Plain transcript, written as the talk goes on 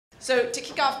So to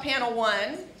kick off panel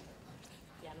one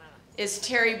is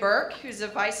Terry Burke, who's a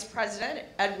vice president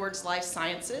at Edwards Life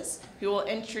Sciences, who will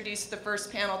introduce the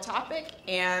first panel topic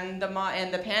and the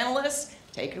panelists.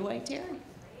 Take it away, Terry. Great.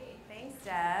 Thanks,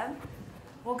 Deb.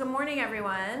 Well, good morning,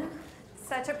 everyone.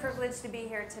 Such a privilege to be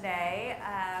here today.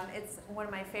 It's one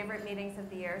of my favorite meetings of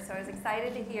the year, so I was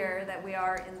excited to hear that we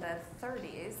are in the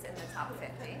 30s in the top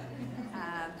 50.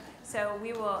 So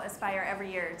we will aspire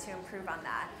every year to improve on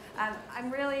that. I'm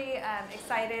really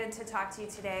excited to talk to you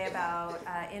today about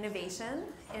innovation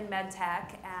in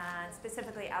medtech and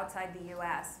specifically outside the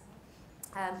US.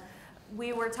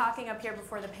 We were talking up here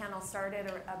before the panel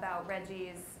started about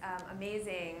Reggie's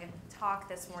amazing talk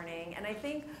this morning, and I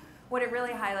think what it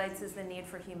really highlights is the need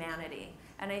for humanity.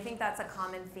 And I think that's a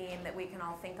common theme that we can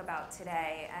all think about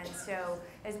today. And so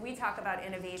as we talk about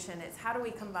innovation, it's how do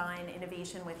we combine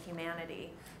innovation with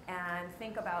humanity and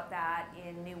think about that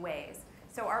in new ways.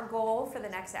 So our goal for the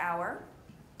next hour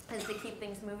is to keep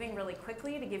things moving really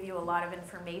quickly, to give you a lot of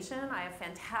information. I have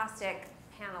fantastic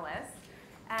panelists.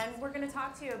 And we're going to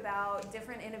talk to you about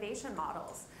different innovation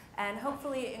models and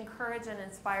hopefully encourage and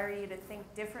inspire you to think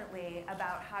differently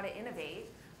about how to innovate,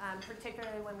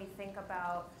 particularly when we think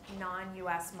about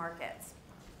non-US markets.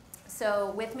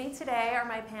 So with me today are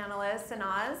my panelists,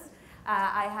 Sanaz.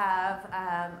 I have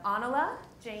Anila,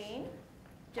 Jane,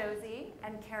 Josie,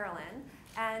 and Carolyn.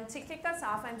 And to kick us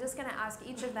off, I'm just going to ask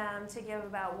each of them to give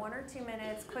about 1 or 2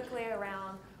 minutes quickly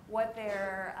around what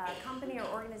their company or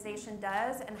organization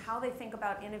does and how they think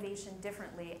about innovation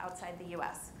differently outside the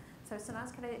US. So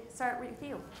Sanaz, can I start with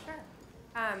you? Sure.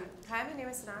 Hi, my name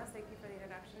is Sanaz. Thank you for the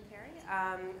introduction, Terry.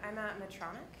 I'm at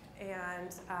Medtronic,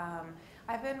 and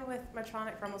I've been with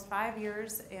Medtronic for almost 5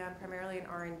 years, and primarily in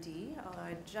R&D, although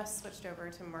I just switched over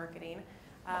to marketing.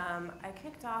 I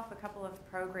kicked off a couple of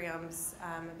programs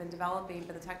I've been developing,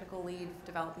 been the technical lead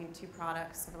developing 2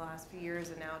 products over the last few years,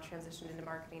 and now transitioned into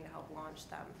marketing to help launch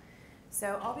them.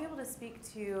 So I'll be able to speak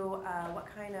to what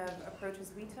kind of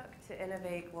approaches we took to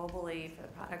innovate globally for the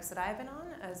products that I've been on,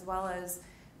 as well as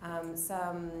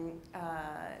some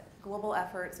global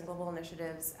efforts and global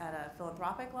initiatives at a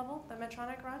philanthropic level that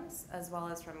Medtronic runs, as well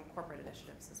as from corporate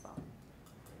initiatives as well.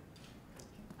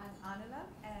 I'm Anila,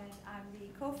 and I'm the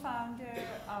co-founder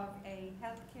of a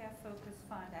healthcare-focused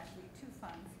fund, actually 2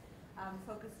 funds,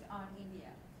 focused on India.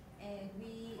 And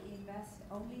we invest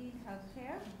only in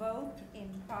healthcare, both in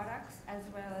products as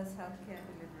well as healthcare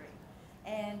delivery.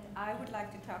 And I would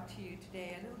like to talk to you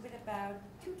today a little bit about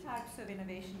 2 types of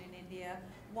innovation in India,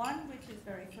 one which is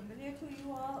very familiar to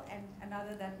you all, and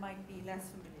another that might be less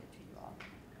familiar to you all.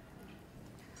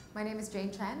 My name is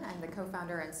Jane Chen. I'm the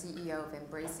co-founder and CEO of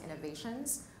Embrace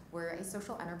Innovations. We're a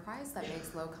social enterprise that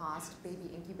makes low-cost baby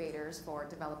incubators for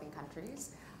developing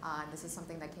countries. This is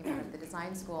something that came out of the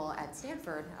design school at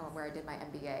Stanford, where I did my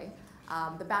MBA.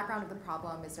 The background of the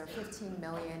problem is there are 15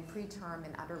 million preterm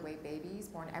and underweight babies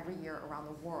born every year around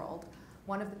the world.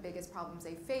 One of the biggest problems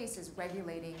they face is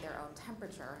regulating their own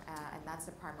temperature, and that's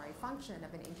the primary function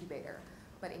of an incubator.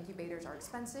 But incubators are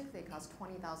expensive. They cost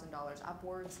 $20,000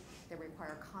 upwards. They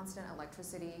require constant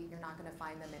electricity. You're not going to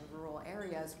find them in rural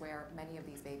areas where many of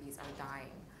these babies are dying.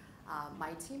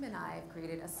 My team and I have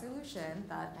created a solution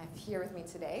that I have here with me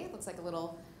today. It looks like a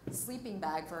little sleeping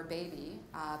bag for a baby.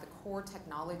 The core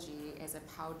technology is a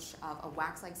pouch of a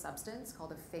wax-like substance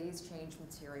called a phase change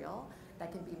material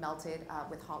that can be melted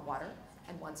with hot water.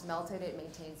 And once melted, it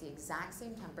maintains the exact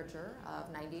same temperature of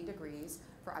 98 degrees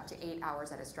for up to 8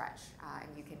 hours at a stretch. And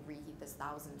you can reheat this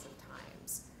thousands of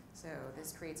times. So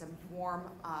this creates a warm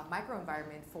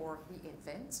microenvironment for the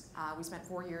infant. We spent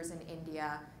 4 years in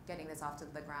India getting this off to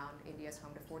the ground. India is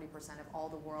home to 40% of all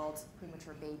the world's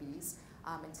premature babies.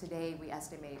 And today we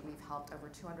estimate we've helped over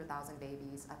 200,000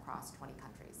 babies across 20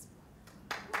 countries.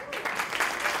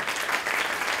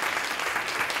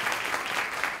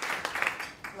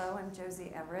 Hello, I'm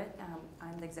Josie Everett.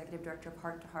 I'm the executive director of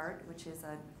Heart to Heart, which is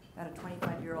about a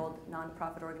 25-year-old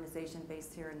nonprofit organization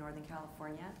based here in Northern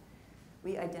California.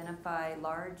 We identify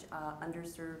large,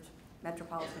 underserved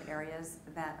metropolitan areas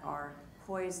that are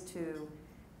poised to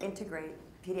integrate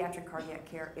pediatric cardiac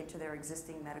care into their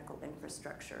existing medical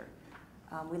infrastructure.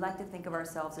 We like to think of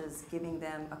ourselves as giving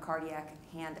them a cardiac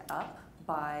hand up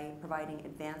by providing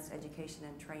advanced education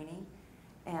and training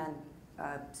and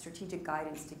strategic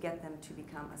guidance to get them to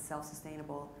become a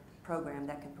self-sustainable program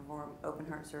that can perform open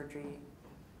heart surgery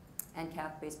and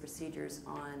cath-based procedures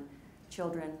on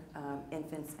children,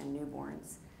 infants, and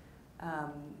newborns.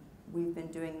 We've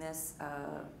been doing this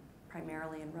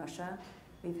primarily in Russia.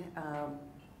 We've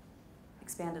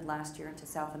expanded last year into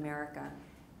South America,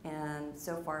 and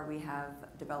so far we have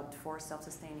developed 4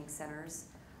 self-sustaining centers.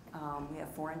 We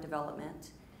have 4 in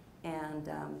development, And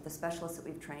the specialists that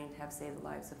we've trained have saved the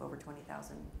lives of over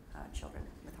 20,000 children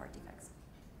with heart defects.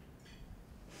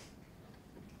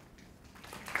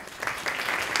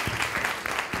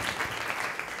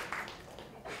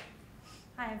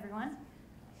 Hi, everyone.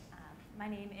 My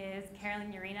name is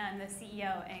Carolyn Urena. I'm the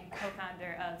CEO and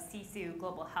co-founder of CSU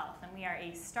Global Health, and we are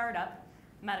a startup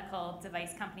medical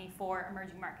device company for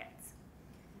emerging markets.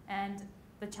 And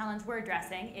the challenge we're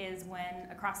addressing is when,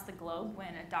 across the globe,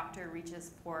 when a doctor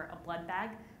reaches for a blood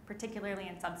bag, particularly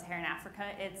in sub-Saharan Africa,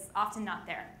 it's often not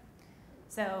there.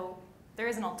 So there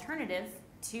is an alternative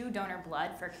to donor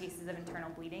blood for cases of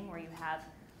internal bleeding where you have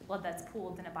blood that's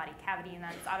pooled in a body cavity, and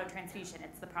that's autotransfusion.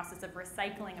 It's the process of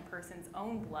recycling a person's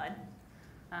own blood.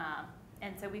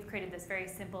 And so we've created this very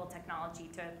simple technology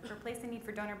to replace the need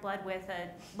for donor blood with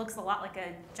looks a lot like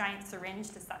a giant syringe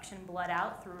to suction blood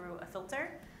out through a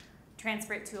filter,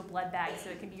 transfer it to a blood bag so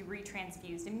it can be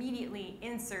retransfused immediately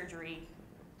in surgery.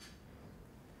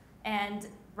 And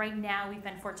right now we've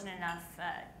been fortunate enough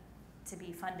to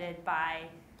be funded by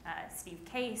Steve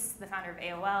Case, the founder of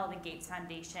AOL, the Gates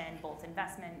Foundation, both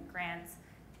investment grants,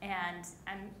 and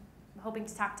I'm hoping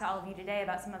to talk to all of you today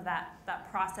about some of that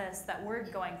process that we're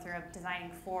going through of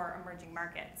designing for emerging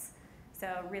markets.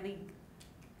 So really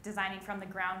designing from the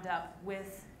ground up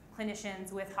with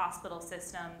clinicians, with hospital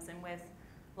systems, and with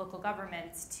local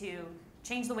governments to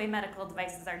change the way medical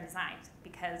devices are designed.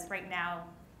 Because right now,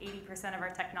 80% of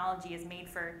our technology is made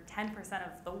for 10%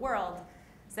 of the world.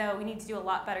 So we need to do a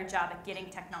lot better job at getting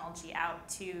technology out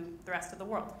to the rest of the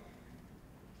world.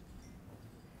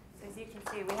 So as you can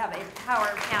see, we have a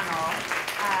power panel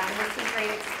with some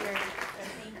great experience. So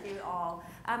thank you all.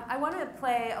 I want to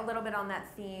play a little bit on that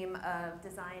theme of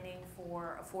designing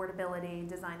for affordability,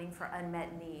 designing for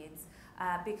unmet needs,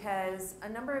 because a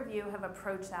number of you have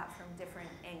approached that from different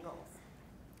angles.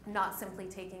 Not simply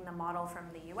taking the model from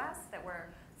the US that we're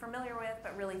familiar with,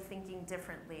 but really thinking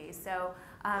differently. So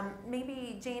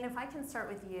maybe, Jane, if I can start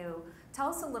with you, tell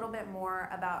us a little bit more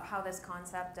about how this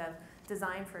concept of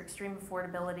design for extreme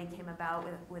affordability came about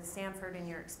with Stanford and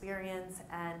your experience,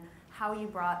 and how you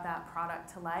brought that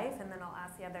product to life, and then I'll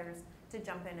ask the others to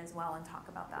jump in as well and talk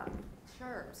about that.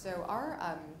 Sure. So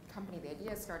our company, the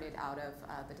idea started out of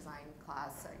the design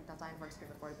class, Design for Extreme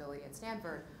Affordability at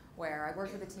Stanford, where I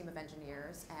worked with a team of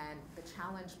engineers, and the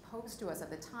challenge posed to us at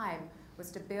the time was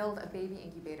to build a baby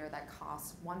incubator that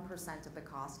costs 1% of the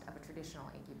cost of a traditional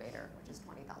incubator, which is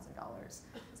 $20,000.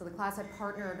 So the class had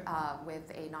partnered with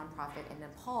a nonprofit in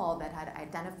Nepal that had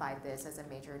identified this as a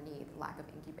major need, lack of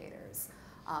incubators.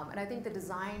 And I think the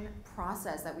design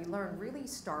process that we learned really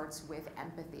starts with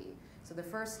empathy. So the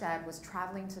first step was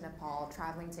traveling to Nepal,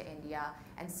 traveling to India,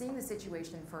 and seeing the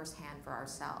situation firsthand for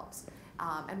ourselves.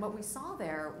 And what we saw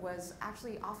there was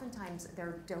actually oftentimes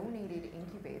they're donated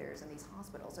incubators in these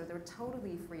hospitals, or they're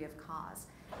totally free of cost.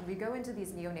 And we go into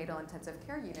these neonatal intensive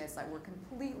care units that were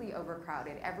completely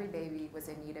overcrowded. Every baby was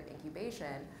in need of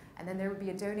incubation, and then there would be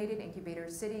a donated incubator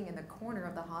sitting in the corner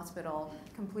of the hospital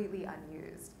completely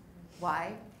unused.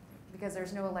 Why? Because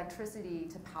there's no electricity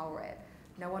to power it.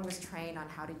 No one was trained on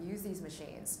how to use these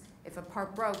machines. If a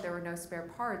part broke, there were no spare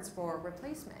parts for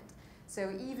replacement. So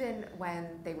even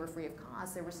when they were free of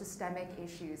cost, there were systemic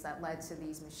issues that led to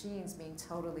these machines being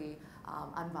totally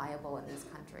unviable in these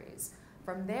countries.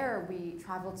 From there, we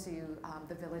traveled to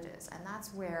the villages, and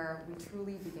that's where we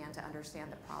truly began to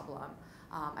understand the problem.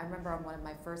 I remember on one of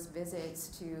my first visits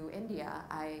to India,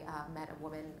 I met a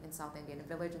woman in South India, in a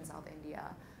village in South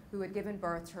India, who had given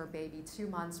birth to her baby 2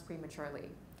 months prematurely.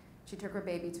 She took her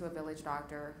baby to a village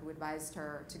doctor who advised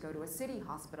her to go to a city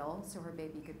hospital so her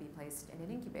baby could be placed in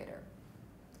an incubator.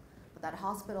 But that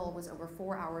hospital was over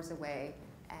 4 hours away,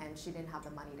 and she didn't have the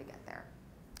money to get there.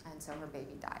 And so her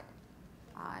baby died.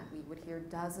 And we would hear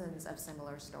dozens of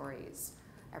similar stories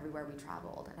everywhere we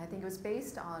traveled. And I think it was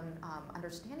based on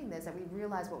understanding this that we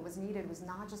realized what was needed was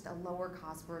not just a lower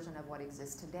cost version of what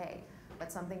exists today,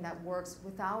 but something that works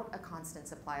without a constant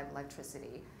supply of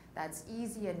electricity, that's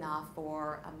easy enough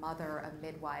for a mother, a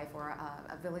midwife, or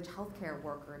a village healthcare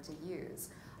worker to use.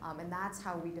 And that's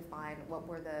how we defined what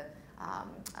were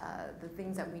the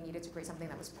things that we needed to create something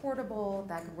that was portable,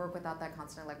 that could work without that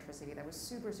constant electricity, that was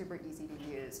super, super easy to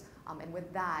use. And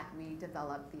with that, we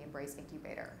developed the Embrace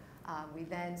Incubator. We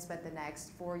then spent the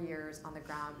next 4 years on the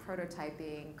ground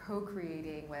prototyping,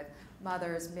 co-creating with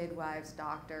mothers, midwives,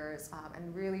 doctors,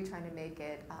 and really trying to make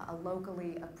it a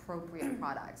locally appropriate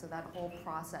product. So that whole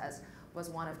process was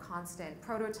one of constant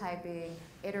prototyping,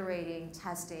 iterating,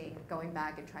 testing, going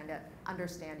back and trying to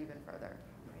understand even further.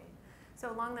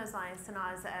 So along those lines,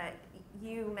 Sanaz,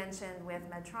 you mentioned with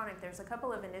Medtronic, there's a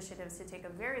couple of initiatives to take a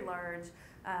very large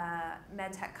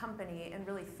med tech company and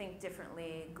really think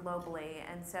differently globally.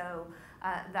 And so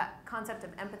that concept of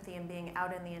empathy and being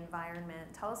out in the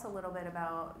environment, tell us a little bit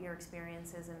about your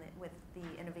experiences with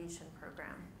the innovation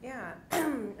program. Yeah,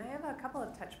 I have a couple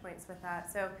of touch points with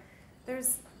that. So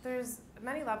there's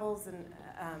many levels, and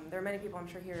there are many people I'm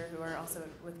sure here who are also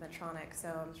with Medtronic, so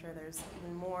I'm sure there's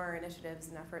even more initiatives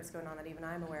and efforts going on that even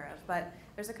I'm aware of. But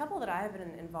there's a couple that I have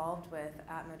been involved with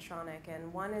at Medtronic,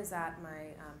 and one is at my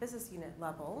business unit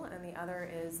level, and the other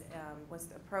was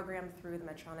a program through the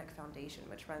Medtronic Foundation,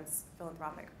 which runs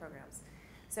philanthropic programs.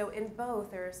 So in both,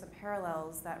 there are some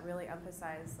parallels that really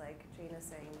emphasize, like Jane is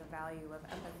saying, the value of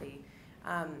empathy.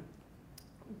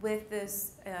 With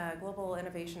this Global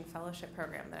Innovation Fellowship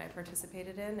Program that I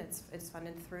participated in, it's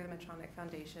funded through the Medtronic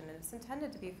Foundation, and it's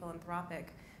intended to be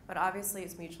philanthropic, but obviously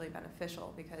it's mutually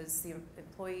beneficial because the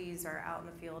employees are out in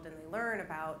the field and they learn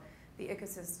about the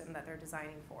ecosystem that they're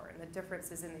designing for and the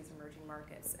differences in these emerging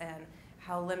markets and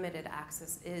how limited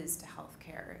access is to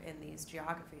healthcare in these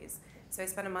geographies. So I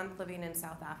spent a month living in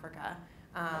South Africa,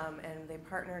 and they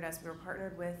partnered us. We were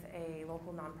partnered with a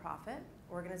local nonprofit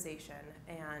organization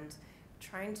and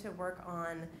trying to work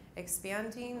on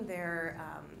expanding their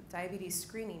diabetes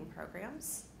screening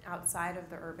programs outside of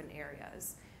the urban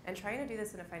areas and trying to do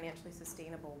this in a financially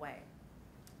sustainable way.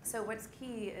 So what's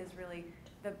key is really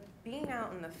being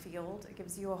out in the field. It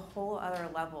gives you a whole other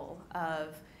level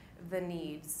of the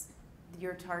needs,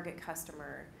 your target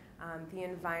customer, the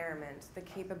environment, the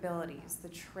capabilities, the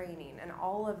training, and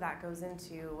all of that goes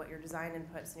into what your design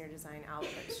inputs and your design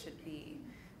outputs should be.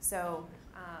 So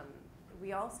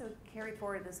we also carried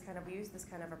forward we used this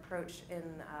kind of approach in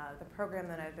the program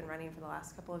that I've been running for the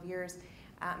last couple of years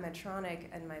at Medtronic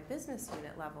and my business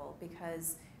unit level,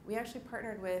 because we actually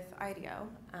partnered with IDEO,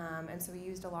 and so we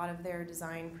used a lot of their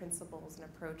design principles and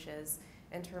approaches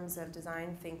in terms of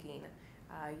design thinking,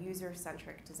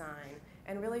 user-centric design,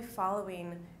 and really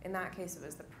following, in that case it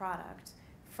was the product,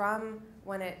 from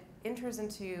when it enters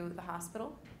into the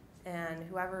hospital and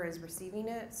whoever is receiving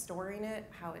it, storing it,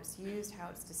 how it's used, how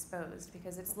it's disposed,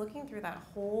 because it's looking through that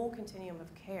whole continuum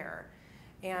of care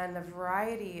and the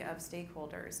variety of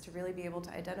stakeholders to really be able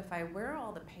to identify where are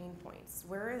all the pain points,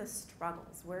 where are the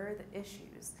struggles, where are the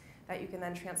issues that you can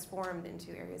then transform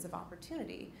into areas of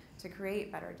opportunity to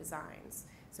create better designs.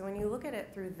 So when you look at it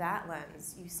through that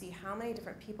lens, you see how many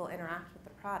different people interact with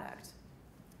the product,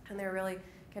 and there really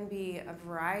can be a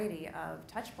variety of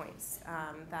touch points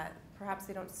that perhaps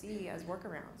they don't see as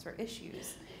workarounds or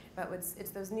issues, but it's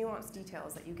those nuanced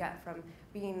details that you get from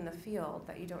being in the field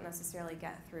that you don't necessarily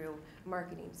get through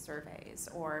marketing surveys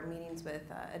or meetings with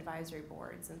advisory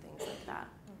boards and things like that.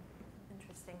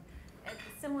 Interesting.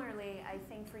 Similarly, I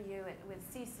think for you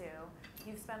with CISU,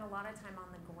 you've spent a lot of time on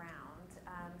the ground.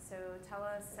 So tell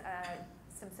us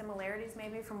some similarities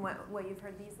maybe from what you've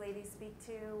heard these ladies speak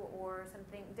to, or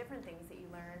different things that you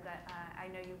learned. I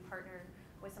know you partnered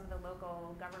with some of the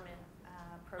local government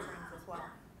programs as well.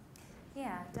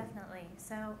 Yeah, definitely.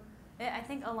 So I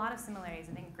think a lot of similarities.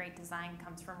 I think great design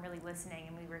comes from really listening,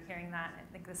 and we were hearing that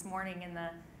I think this morning in the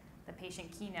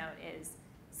patient keynote, is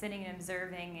sitting and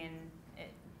observing and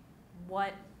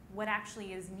what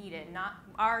actually is needed, not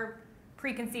our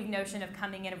preconceived notion of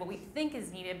coming in of what we think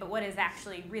is needed, but what is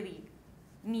actually really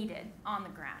needed on the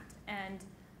ground. And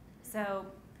so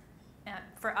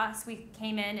for us, we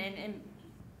came in and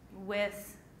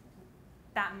with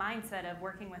that mindset of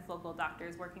working with local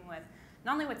doctors, working with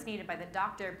not only what's needed by the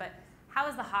doctor, but how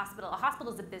is a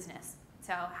hospital is a business,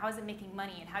 so how is it making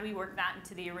money, and how do we work that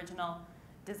into the original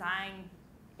design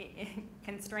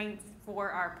constraints for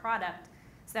our product.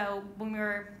 So when we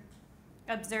were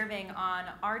observing on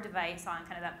our device on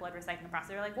kind of that blood recycling process,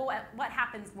 we were like, well, what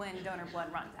happens when donor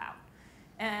blood runs out?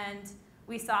 And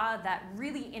we saw that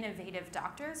really innovative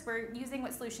doctors were using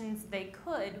what solutions they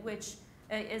could, which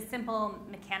is simple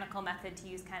mechanical method to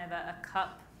use kind of a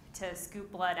cup to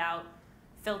scoop blood out,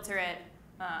 filter it,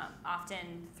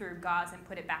 often through gauze, and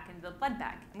put it back into the blood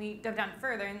bag. And we dove down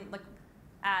further and looked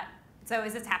at, so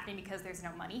is this happening because there's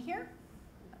no money here?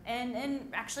 And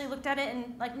actually looked at it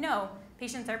and like, no,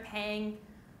 patients are paying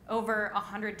over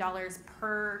 $100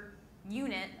 per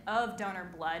unit of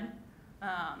donor blood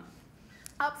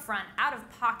up front, out of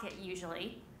pocket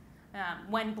usually,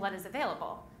 when blood is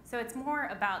available. So it's more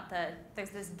about there's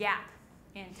this gap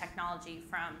in technology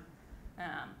from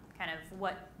kind of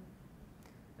what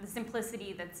the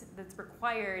simplicity that's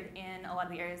required in a lot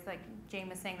of the areas, like Jane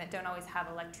was saying, that don't always have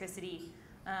electricity,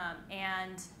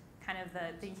 and kind of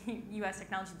the U.S.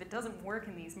 technology that doesn't work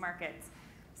in these markets.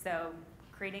 So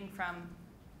creating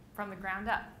from the ground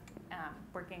up.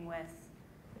 working with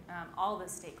all the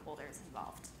stakeholders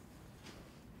involved.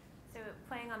 So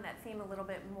playing on that theme a little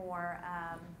bit more,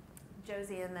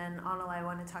 Josie and then Anil, I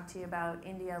want to talk to you about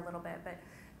India a little bit. But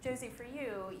Josie, for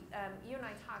you, you and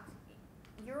I talked,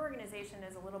 your organization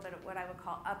is a little bit of what I would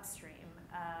call upstream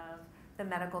of the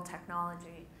medical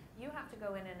technology. You have to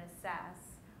go in and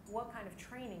assess what kind of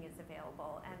training is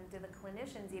available, and do the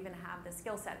clinicians even have the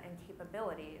skill set and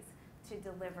capabilities to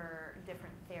deliver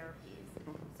different therapies.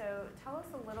 So tell us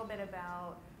a little bit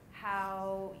about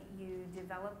how you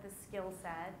develop the skill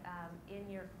set in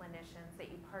your clinicians that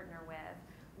you partner with,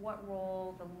 what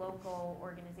role the local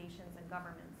organizations and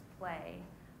governments play,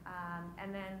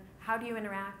 and then how do you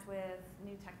interact with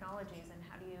new technologies, and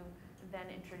how do you then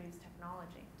introduce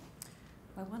technology?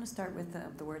 I want to start with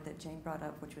the word that Jane brought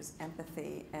up, which was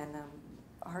empathy. And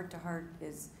Heart to Heart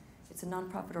it's a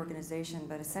nonprofit organization,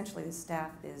 but essentially the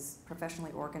staff is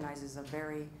professionally organized as a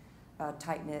very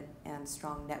tight-knit and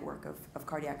strong network of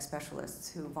cardiac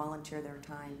specialists who volunteer their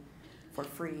time for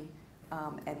free.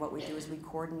 And what we do is we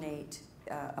coordinate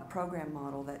a program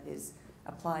model that is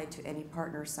applied to any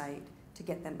partner site to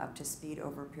get them up to speed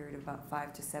over a period of about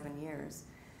 5 to 7 years.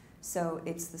 So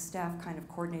it's the staff kind of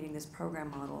coordinating this program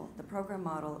model. The program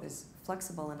model is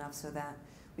flexible enough so that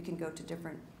we can go to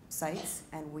different sites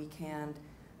and we can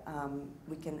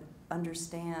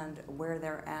understand where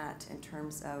they're at in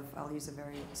terms of, I'll use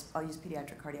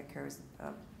pediatric cardiac care as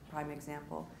a prime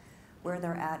example, where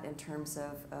they're at in terms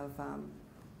of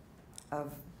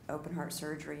open heart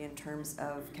surgery, in terms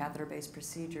of catheter-based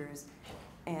procedures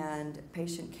and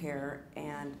patient care,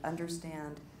 and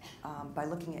understand by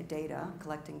looking at data,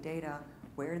 collecting data,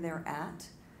 where they're at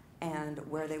and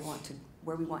where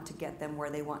we want to get them,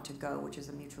 where they want to go, which is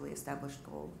a mutually established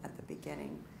goal at the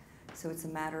beginning. So it's a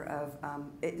matter of,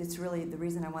 it's really, the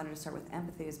reason I wanted to start with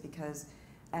empathy is because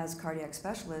as cardiac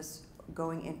specialists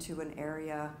going into an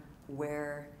area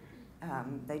where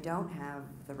they don't have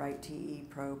the right TE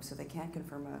probe, so they can't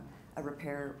confirm a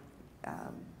repair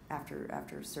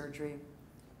after surgery,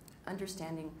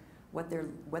 understanding what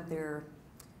their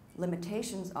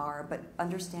limitations are, but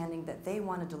understanding that they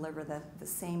want to deliver the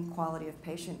same quality of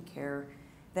patient care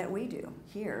that we do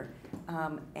here,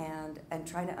 and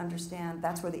trying to understand,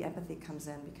 that's where the empathy comes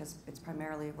in, because we're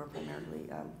primarily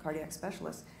cardiac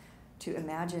specialists, to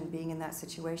imagine being in that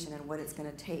situation and what it's going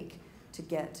to take to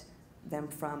get them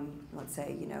from, let's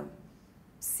say,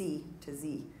 C to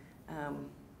Z.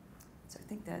 So I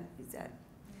think that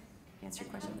answer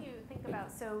your question. How do you think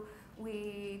about, so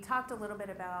we talked a little bit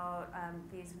about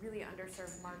these really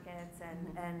underserved markets,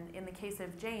 and in the case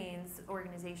of Jane's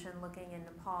organization looking in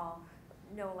Nepal,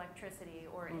 no electricity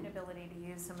or inability to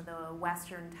use some of the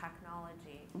Western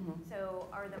technology. So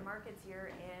are the markets you're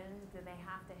in, do they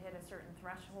have to hit a certain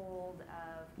threshold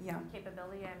of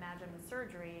capability? I imagine with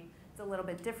surgery, it's a little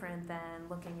bit different than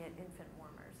looking at infant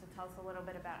warmers. So tell us a little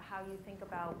bit about how you think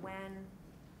about when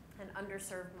an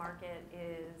underserved market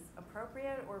is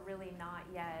appropriate or really not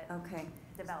yet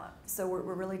developed. So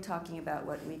we're really talking about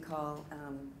what we call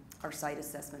our site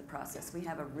assessment process. We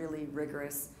have a really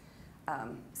rigorous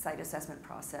site assessment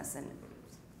process,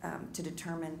 and to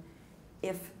determine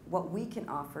if what we can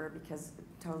offer, because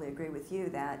I totally agree with you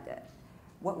that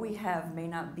what we have may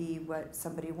not be what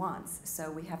somebody wants.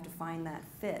 So we have to find that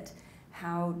fit.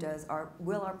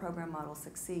 Will our program model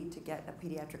succeed to get a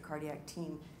pediatric cardiac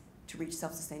team to reach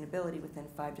self-sustainability within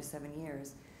 5 to 7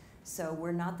 years? So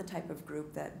we're not the type of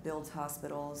group that builds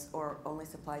hospitals or only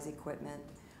supplies equipment.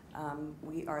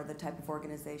 We are the type of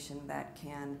organization that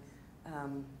can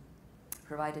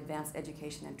provide advanced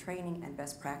education and training and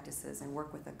best practices and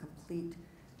work with a complete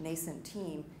nascent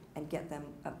team and get them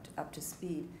up to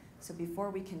speed. So before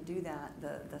we can do that,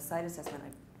 the site assessment,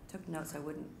 I took notes so I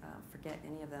wouldn't forget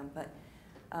any of them, but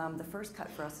the first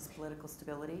cut for us is political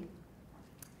stability.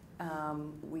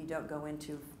 We don't go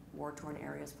into war-torn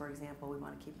areas, for example. We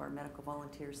want to keep our medical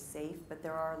volunteers safe, but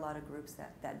there are a lot of groups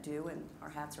that do, and our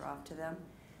hats are off to them.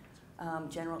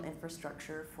 General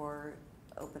infrastructure for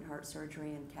open heart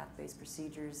surgery and cath-based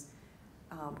procedures.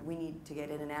 We need to get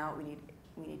in and out. We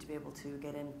need to be able to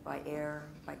get in by air,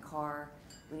 by car.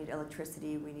 We need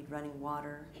electricity. We need running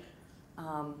water.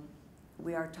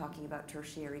 We are talking about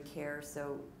tertiary care,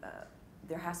 so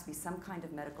there has to be some kind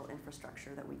of medical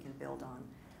infrastructure that we can build on.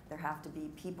 There have to be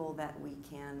people that we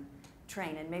can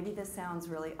train. And maybe this sounds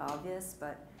really obvious,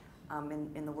 but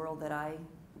in the world that I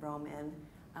roam in,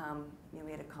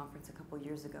 we had a conference a couple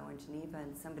years ago in Geneva,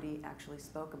 and somebody actually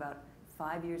spoke about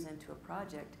 5 years into a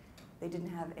project, they didn't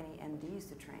have any MDs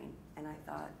to train. And I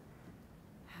thought,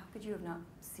 how could you have not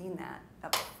seen that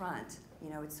up front?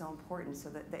 It's so important. So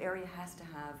that the area has to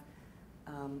have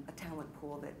a talent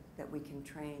pool that we can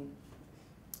train.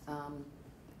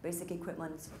 Basic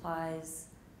equipment, supplies,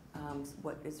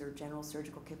 what is their general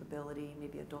surgical capability,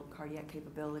 maybe adult cardiac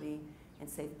capability, and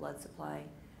safe blood supply.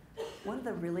 One of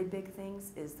the really big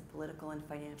things is the political and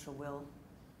financial will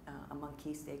among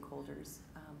key stakeholders.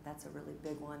 That's a really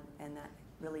big one, and that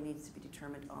really needs to be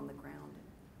determined on the ground,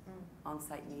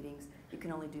 on-site meetings. You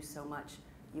can only do so much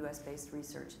U.S.-based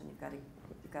research, and you've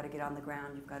got to get on the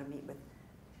ground. You've got to meet with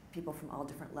people from all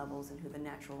different levels and who the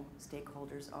natural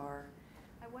stakeholders are.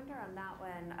 I wonder on that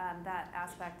one, that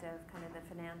aspect of kind of the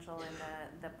financial and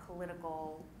the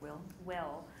political will.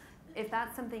 If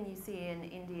that's something you see in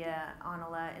India,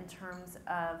 Anala, in terms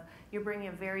of you're bringing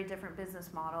a very different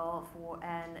business model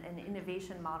and an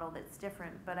innovation model that's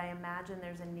different, but I imagine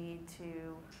there's a need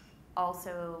to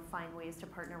also find ways to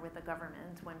partner with the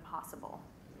government when possible.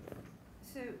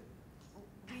 So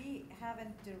we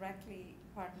haven't directly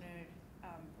partnered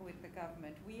with the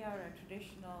government. We are a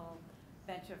traditional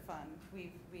venture fund.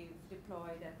 We've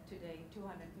deployed to date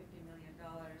 $250 million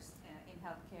in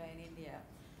healthcare in India.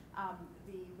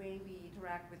 The way we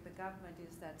interact with the government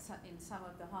is that in some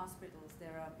of the hospitals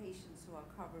there are patients who are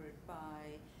covered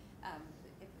by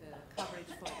the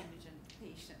coverage for indigent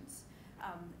patients.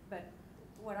 But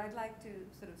what I'd like to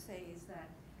sort of say is that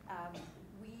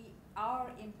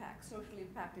our impact, social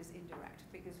impact, is indirect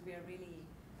because we are really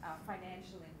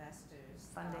financial investors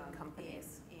Funding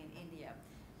companies in India.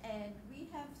 And we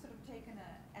have sort of taken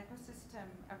an ecosystem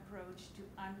approach to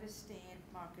understand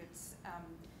markets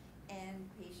and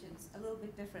patients a little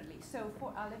bit differently. So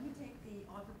let me take the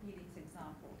orthopedics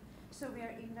example. So we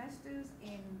are investors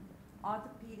in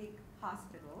orthopedic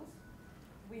hospitals.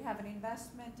 We have an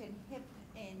investment in hip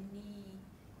and knee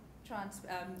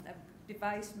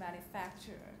device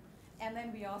manufacturer. And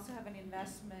then we also have an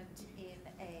investment in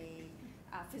a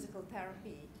physical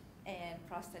therapy and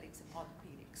prosthetics and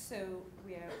orthopedics. So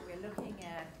we're looking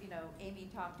at, Amy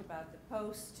talked about the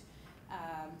post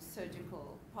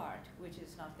surgical part, which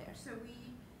is not there. So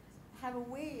we have a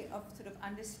way of sort of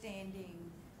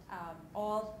understanding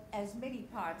many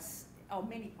parts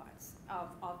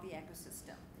of the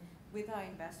ecosystem with our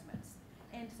investments.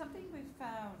 And something we've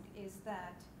found is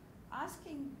that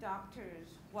asking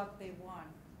doctors what they want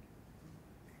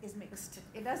is mixed.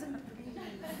 It doesn't really,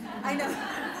 I know,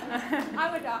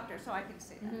 I'm a doctor, so I can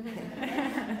say that.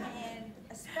 And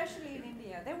especially in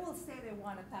India, they will say they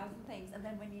want 1,000 things, and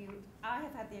then I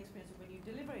have had the experience of when you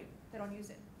deliver it, they don't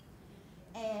use it.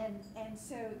 And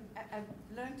so I've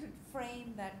learned to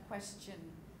frame that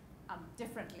question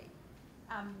differently.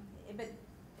 But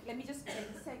let me just make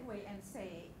a segue and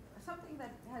say, something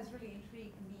that has really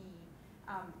intrigued me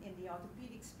in the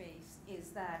orthopedic space is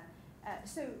that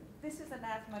so this is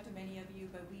anathema to many of you,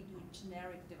 but we do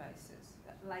generic devices,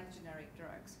 like generic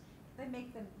drugs. They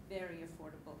make them very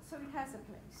affordable, so it has a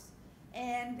place.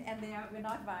 And we're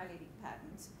not violating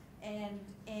patents. And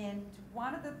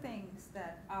one of the things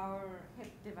that our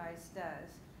hip device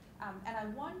does, and I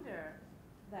wonder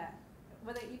that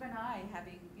whether even I,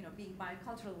 being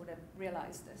bicultural, would have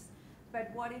realized this, but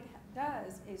what it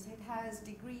does is it has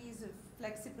degrees of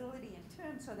flexibility in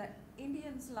turn so that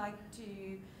Indians like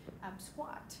to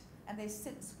squat, and they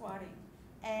sit squatting.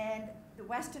 And the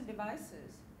Western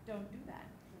devices don't do that.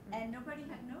 And nobody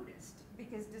had noticed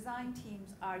because design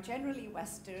teams are generally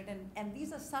Western, and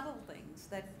these are subtle things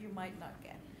that you might not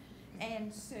get.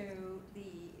 And so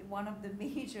one of the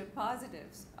major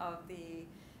positives of the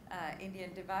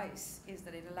Indian device is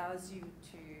that it allows you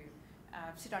to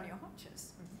sit on your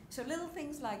haunches. So little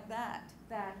things like that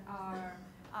are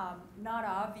not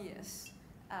obvious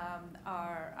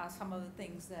are some of the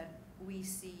things that we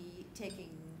see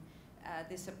taking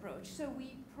this approach. So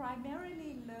we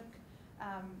primarily look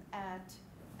at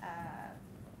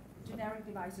generic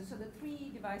devices. So the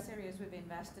 3 device areas we've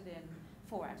invested in,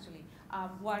 4 actually.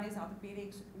 One is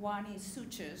orthopedics, one is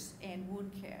sutures and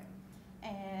wound care,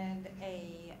 and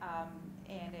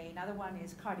another one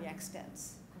is cardiac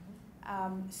stents.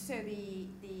 So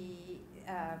the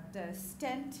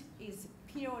stent is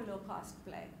pure low-cost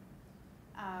play,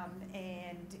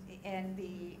 and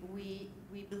we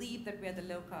believe that we're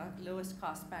the lowest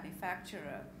cost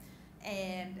manufacturer,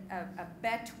 and a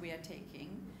bet we are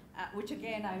taking, which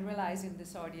again I realize in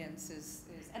this audience is,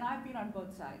 and I've been on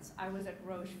both sides. I was at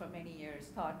Roche for many years,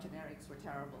 thought generics were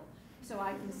terrible. So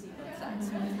I can see both sides.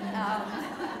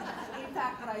 In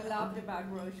fact, what I loved about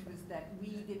Roche was that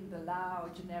we didn't allow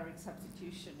generic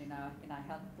substitution in our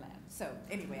health plan. So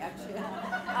anyway, actually,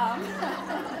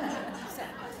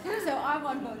 so I'm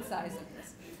on both sides of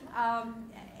this.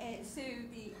 So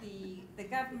the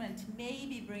government may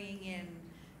be bringing in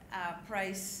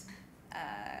price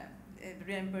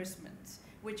reimbursements,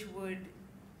 which would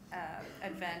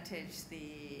advantage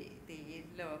the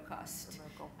lower cost.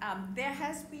 There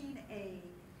has been a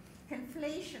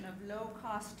conflation of low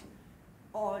cost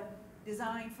or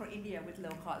designed for India with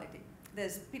low quality.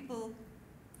 There's people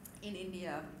in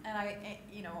India, and I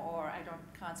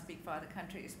can't speak for other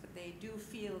countries, but they do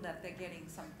feel that they're getting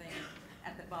something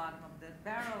at the bottom of the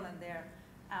barrel,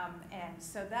 and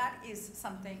so that is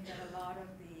something that a lot of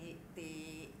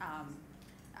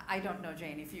I don't know,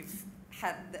 Jane, if you've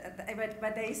had,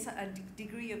 but there is a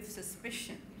degree of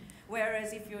suspicion.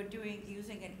 Whereas if you're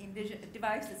using a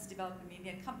device that's developed in an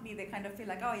Indian company, they kind of feel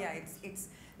like, oh yeah, it's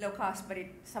low cost, but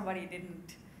somebody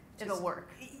didn't. It'll work.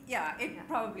 Yeah, it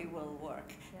probably will work.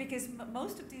 Yeah. Because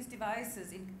most of these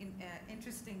devices,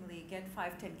 interestingly, get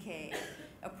 510K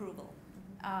approval,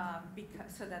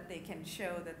 so that they can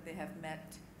show that they have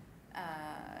met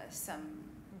some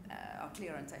or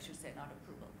clearance, I should say, not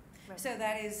approval. Right. So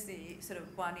that is the sort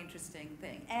of one interesting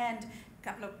thing. And a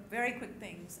couple of very quick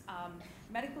things.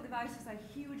 Medical devices are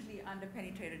hugely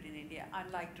underpenetrated in India,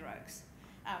 unlike drugs.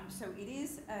 So it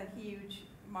is a huge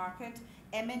market.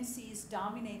 MNCs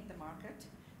dominate the market.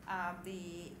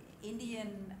 The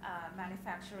Indian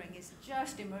manufacturing is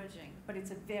just emerging, but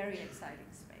it's a very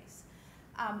exciting space.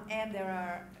 And there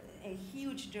are a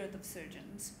huge dearth of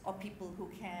surgeons or people who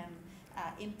can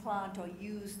implant or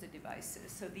use the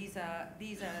devices. So these are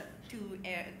two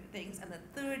things. And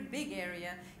the third big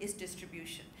area is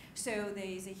distribution. So there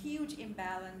is a huge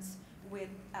imbalance with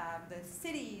the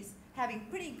cities having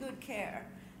pretty good care,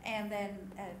 and then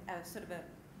a sort of a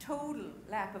total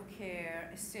lack of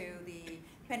care. So the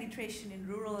penetration in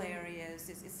rural areas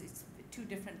is two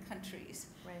different countries.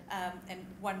 Right. And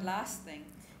one last thing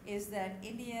is that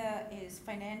India is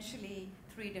financially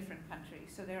 3 different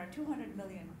countries. So there are 200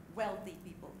 million wealthy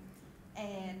people,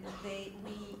 and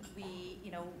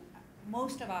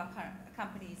most of our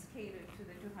companies cater to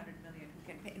the 200 million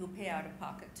who pay out of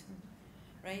pocket,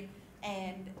 right?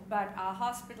 But our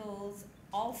hospitals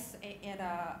also and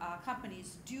our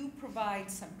companies do provide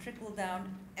some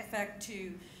trickle-down effect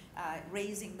to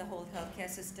raising the whole healthcare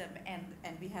system,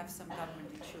 and we have some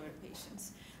government-insured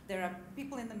patients. There are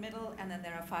people in the middle, and then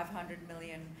there are 500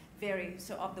 million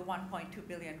so of the 1.2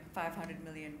 billion, 500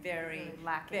 million very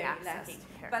lacking.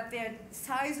 But they're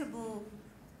sizable.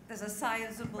 There's a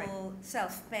sizable right.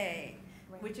 self-pay,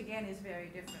 right. which again is very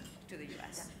different to the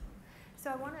U.S. Yeah. So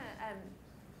I want to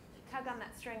tug on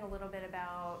that string a little bit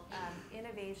about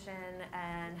innovation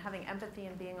and having empathy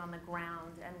and being on the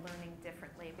ground and learning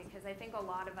differently, because I think a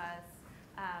lot of us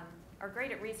are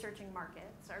great at researching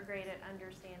markets, are great at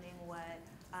understanding what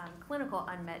clinical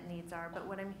unmet needs are, but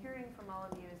what I'm hearing from all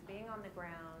of you is being on the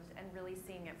ground and really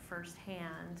seeing it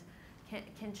firsthand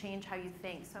can change how you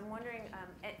think. So I'm wondering,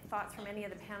 thoughts from any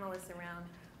of the panelists around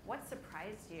what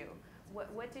surprised you?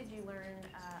 What did you learn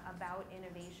about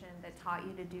innovation that taught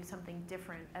you to do something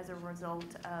different as a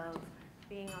result of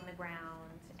being on the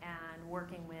ground and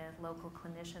working with local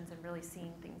clinicians and really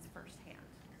seeing things firsthand?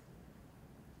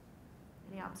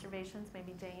 Any observations?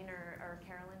 Maybe Jane or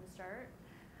Carolyn to start?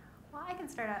 Well, I can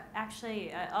start out.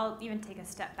 Actually, I'll even take a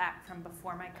step back from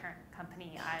before my current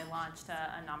company. I launched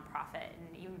a nonprofit,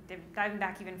 and even diving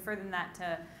back even further than that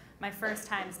to my first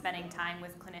time spending time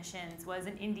with clinicians was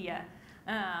in India,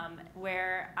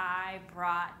 where I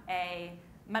brought a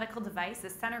medical device, a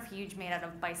centrifuge made out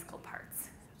of bicycle parts,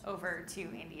 over to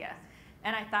India.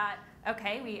 And I thought,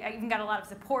 okay, I even got a lot of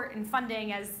support and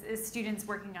funding as students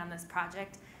working on this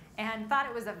project, and thought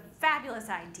it was a fabulous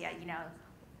idea,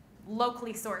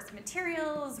 locally sourced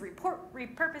materials,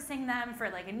 repurposing them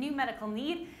for like a new medical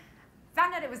need.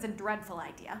 Found out it was a dreadful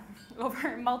idea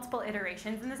over multiple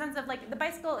iterations, in the sense of like the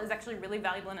bicycle is actually really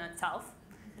valuable in itself.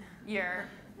 We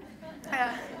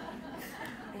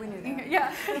knew that.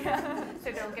 Yeah.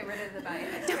 So don't get rid of the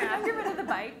bike. Don't get rid of the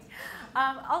bike.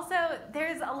 Also,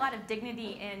 there's a lot of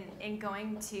dignity in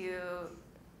going to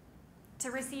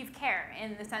receive care,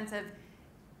 in the sense of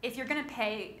if you're going to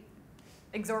pay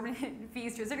exorbitant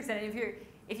fees to a certain extent,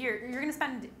 if you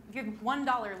have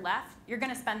 $1 left, you're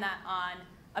going to spend that on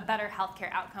a better healthcare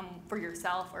outcome for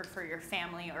yourself or for your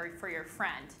family or for your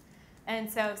friend. And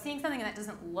so seeing something that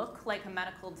doesn't look like a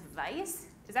medical device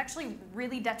is actually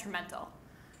really detrimental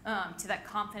to that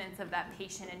confidence of that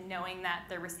patient and knowing that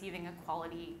they're receiving a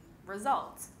quality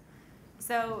result.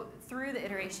 So through the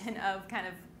iteration of kind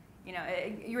of,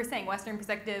 you were saying Western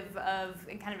perspective of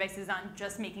kind of devices on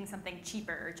just making something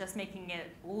cheaper or just making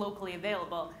it locally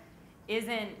available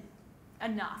isn't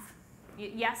enough.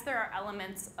 Yes, there are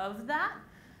elements of that,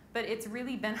 but it's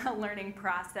really been a learning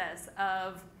process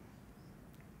of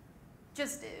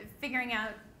just figuring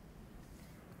out,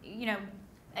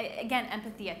 again,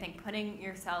 empathy, I think, putting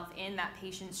yourself in that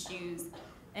patient's shoes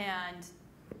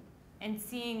and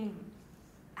seeing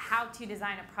how to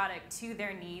design a product to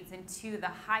their needs and to the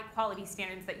high quality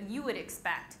standards that you would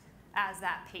expect as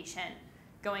that patient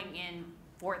going in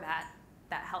for that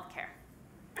healthcare.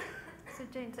 So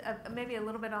Jane, maybe a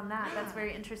little bit on that. That's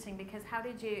very interesting because how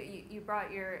did you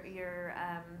brought your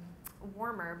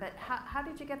warmer, but how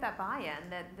did you get that buy-in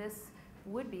that this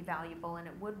would be valuable and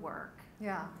it would work?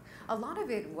 Yeah, a lot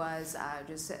of it was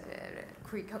just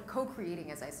co-creating,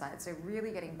 as I said, so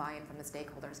really getting buy-in from the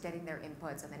stakeholders, getting their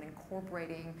inputs, and then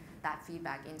incorporating that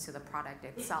feedback into the product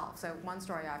itself. So one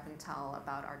story I often tell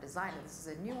about our design, and this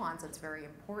is a nuance that's very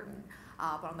important,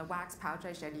 but on the wax pouch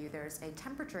I showed you, there's a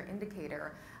temperature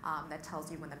indicator that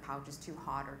tells you when the pouch is too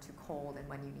hot or too cold and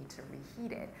when you need to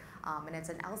reheat it. And it's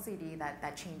an LCD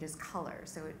that changes color.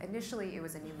 So initially it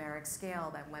was a numeric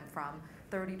scale that went from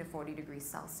 30 to 40 degrees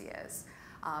Celsius.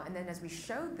 And then as we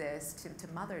showed this to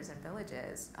mothers in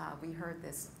villages, we heard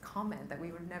this comment that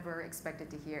we were never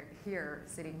expected to hear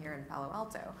sitting here in Palo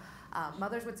Alto.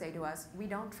 Mothers would say to us, "We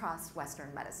don't trust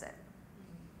Western medicine.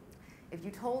 If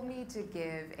you told me to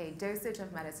give a dosage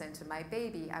of medicine to my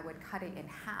baby, I would cut it in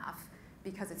half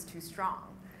because it's too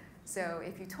strong. So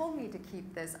if you told me to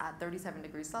keep this at 37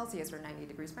 degrees Celsius or 90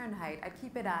 degrees Fahrenheit, I'd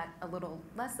keep it at a little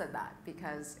less than that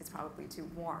because it's probably too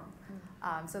warm."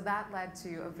 So that led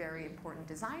to a very important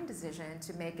design decision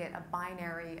to make it a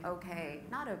binary okay,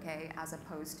 not okay, as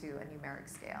opposed to a numeric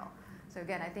scale. So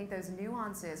again, I think those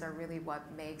nuances are really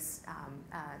what makes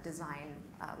design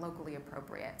locally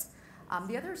appropriate.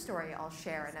 The other story I'll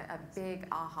share, and a big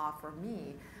aha for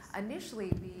me, initially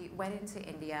we went into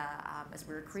India as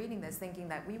we were creating this thinking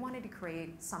that we wanted to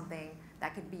create something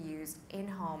that could be used in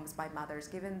homes by mothers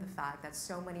given the fact that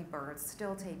so many births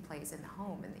still take place in the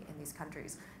home in these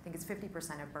countries. I think it's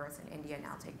 50% of births in India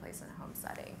now take place in a home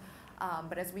setting.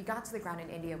 But as we got to the ground in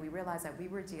India, we realized that we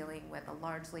were dealing with a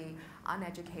largely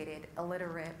uneducated,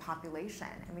 illiterate population,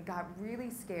 and we got really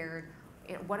scared.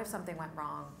 What if something went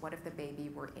wrong? What if the baby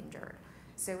were injured?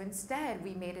 So instead,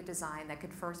 we made a design that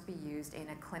could first be used in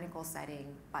a clinical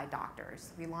setting by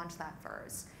doctors. We launched that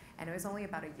first. And it was only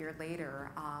about a year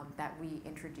later that we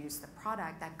introduced the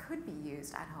product that could be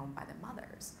used at home by the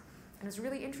mothers. And it was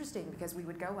really interesting because we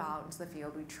would go out into the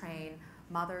field, we'd train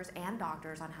mothers and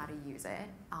doctors on how to use it.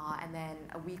 And then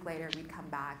a week later, we'd come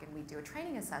back and we'd do a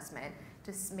training assessment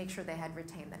to make sure they had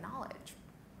retained the knowledge.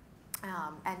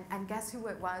 And guess who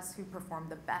it was who performed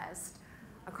the best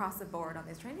across the board on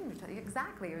this training?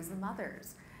 Exactly, it was the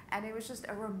mothers. And it was just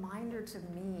a reminder to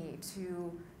me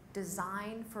to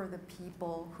design for the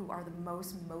people who are the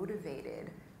most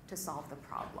motivated to solve the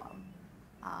problem.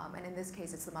 And in this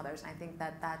case, it's the mothers. And I think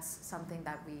that that's something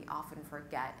that we often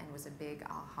forget and was a big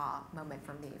aha moment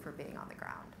for me for being on the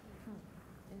ground.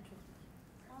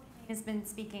 Has been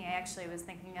speaking, I actually was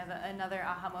thinking of another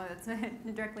aha moment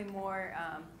that's directly more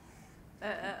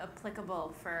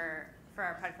applicable for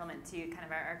our product development to kind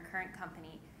of our current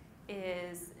company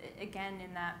is, again,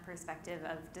 in that perspective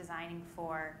of designing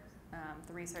for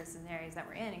the resources and areas that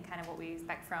we're in and kind of what we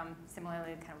expect from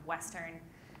similarly kind of Western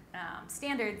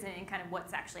standards and kind of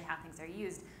what's actually how things are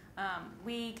used.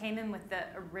 We came in with the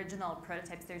original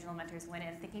prototypes, the original inventors went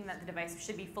in thinking that the device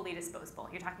should be fully disposable.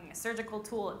 You're talking a surgical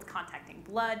tool, it's contacting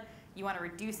blood, you want to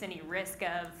reduce any risk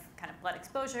of kind of blood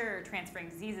exposure or transferring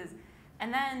diseases.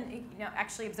 And then,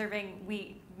 actually observing,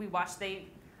 we watch they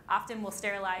often will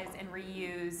sterilize and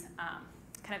reuse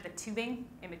kind of the tubing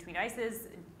in between devices.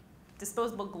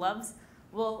 Disposable gloves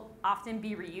will often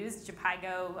be reused.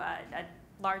 Japigo, a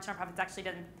large nonprofit, actually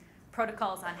done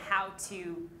protocols on how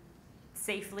to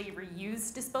safely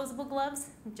reuse disposable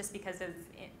gloves, just because of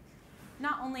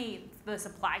not only the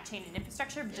supply chain and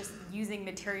infrastructure, but just using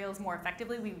materials more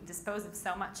effectively. We dispose of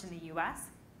so much in the US.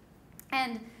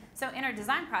 And so in our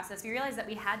design process, we realized that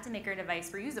we had to make our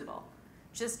device reusable,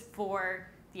 just for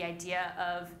the idea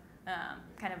of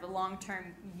kind of a long-term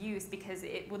use, because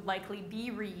it would likely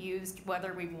be reused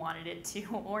whether we wanted it to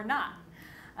or not.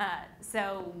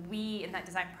 So we, in that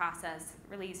design process,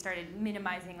 really started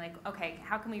minimizing, like, okay,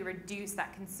 how can we reduce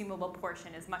that consumable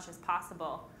portion as much as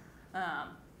possible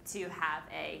to have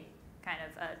a kind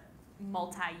of a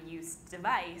multi-use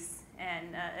device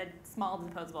and a small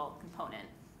disposable component.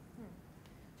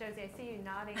 Josie, I see you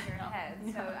nodding your head.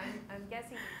 So I'm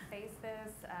guessing you face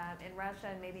this in Russia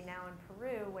and maybe now in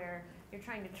Peru, where you're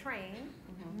trying to train,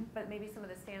 but maybe some of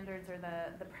the standards or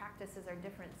the practices are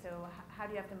different. So how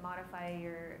do you have to modify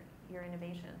your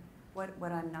innovation?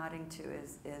 What I'm nodding to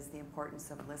is the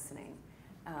importance of listening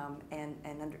and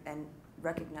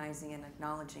recognizing and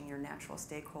acknowledging your natural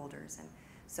stakeholders. And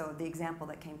So the example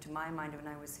that came to my mind when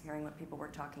I was hearing what people were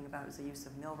talking about was the use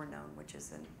of milrinone, which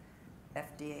is an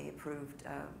FDA-approved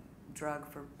drug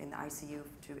in the ICU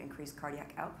to increase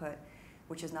cardiac output,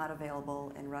 which is not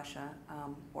available in Russia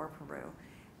or Peru.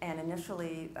 And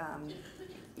initially,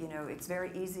 you know, it's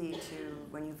very easy to,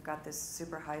 when you've got this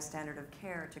super high standard of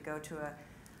care, to go to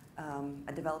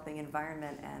a developing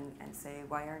environment and say,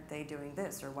 why aren't they doing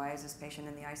this? Or why is this patient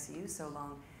in the ICU so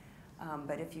long?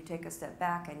 But if you take a step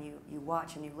back and you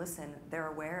watch and you listen, they're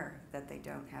aware that they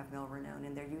don't have milrinone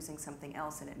and they're using something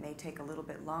else, and it may take a little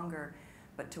bit longer,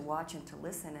 but to watch and to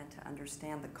listen and to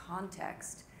understand the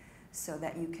context so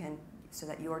that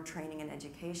your training and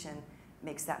education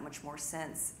makes that much more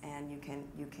sense, and it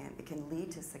can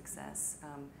lead to success.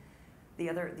 The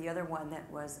other one that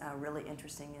was really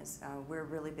interesting is we're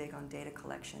really big on data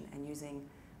collection and using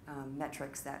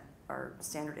metrics that are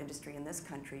standard industry in this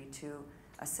country to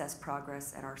assess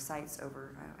progress at our sites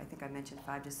over, I think I mentioned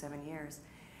 5 to 7 years.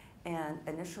 And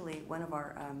initially, one of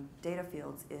our data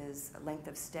fields is length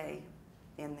of stay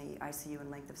in the ICU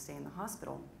and length of stay in the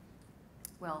hospital.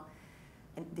 Well,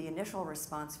 the initial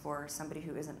response for somebody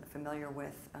who isn't familiar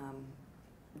with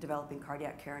developing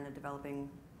cardiac care in a developing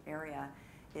area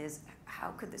is, how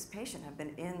could this patient have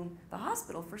been in the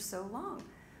hospital for so long?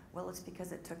 Well, it's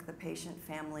because it took the patient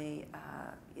family,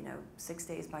 6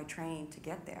 days by train to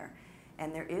get there.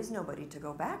 And there is nobody to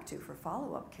go back to for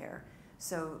follow-up care.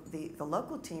 So the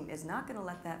local team is not going to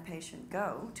let that patient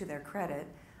go, to their credit,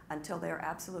 until they're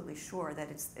absolutely sure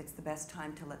that it's the best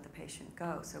time to let the patient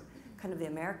go. So kind of the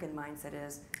American mindset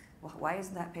is, well, why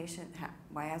hasn't that patient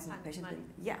been?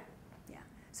 Yeah.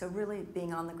 So really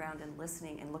being on the ground and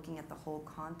listening and looking at the whole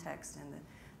context and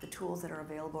the tools that are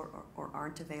available or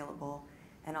aren't available,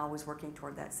 and always working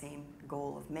toward that same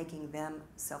goal of making them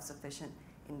self-sufficient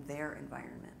in their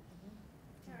environment.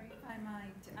 Terry, if I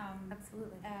might.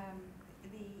 Absolutely.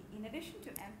 In addition to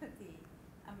empathy,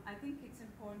 I think it's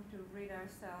important to rid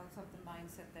ourselves of the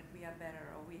mindset that we are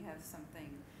better or we have something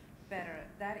better.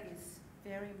 That is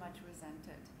very much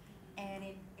resented, and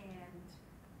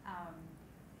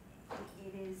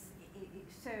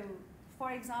so.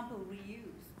 For example,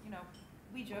 reuse. You know,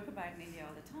 we joke about it in India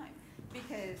all the time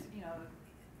because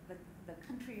the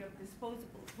country of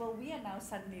disposables. Well, we are now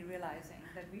suddenly realizing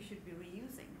that we should be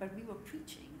reusing, but we were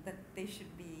preaching that they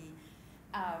should be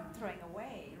throwing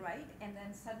away, right? And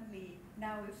then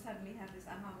now we suddenly have this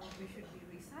aha moment, we should be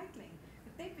recycling.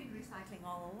 But they've been recycling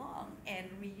all along and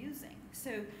reusing.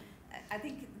 So I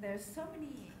think there's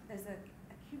an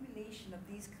accumulation of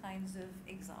these kinds of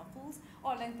examples.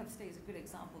 Or length of stay is a good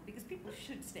example because people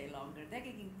should stay longer. They're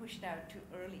getting pushed out too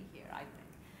early here, I think.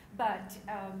 But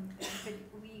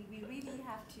we really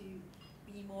have to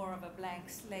be more of a blank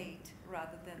slate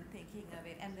rather than thinking of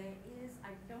it. And there is,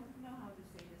 I don't know how to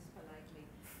say this politely,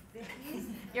 there is...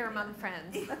 You're among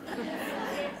friends.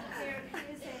 there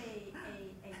is a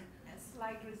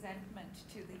slight resentment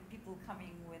to the people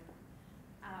coming with,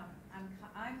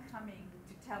 I'm coming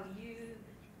to tell you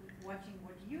what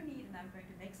you need, and I'm going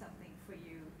to make something for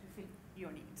you to fit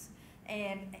your needs.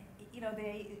 And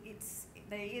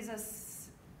there is a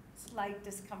slight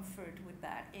discomfort with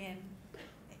that, and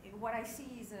what I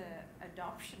see is a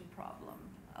adoption problem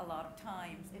a lot of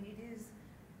times, and it is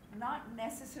not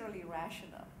necessarily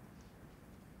rational.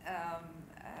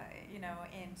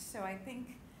 And so I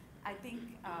think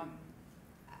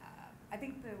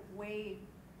the way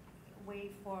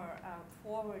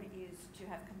forward is to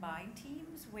have combined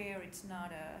teams where it's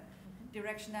not a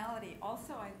directionality.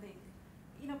 Also, I think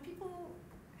people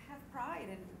have pride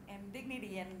and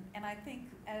dignity, and I think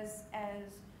as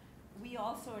we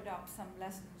also adopt some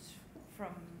lessons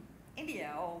from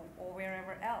India or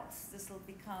wherever else, this will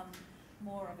become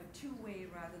more of a two-way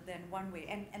rather than one-way.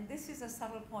 And this is a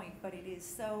subtle point, but it is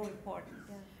so important.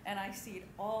 Yeah. And I see it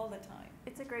all the time.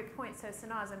 It's a great point. So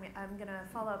Sanaz, I'm going to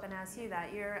follow up and ask you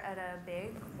that. You're at a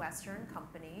big Western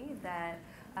company that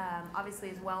obviously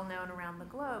is well known around the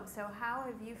globe. So how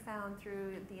have you found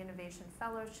through the Innovation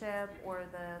Fellowship or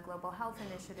the Global Health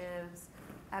Initiatives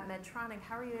at Medtronic,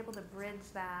 how are you able to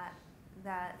bridge that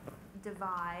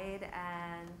divide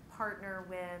and partner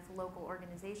with local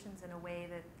organizations in a way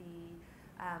that the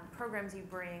programs you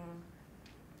bring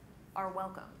are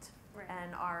welcomed? Right.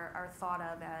 And are thought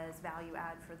of as value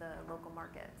add for the local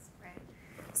markets? Right.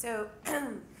 So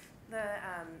the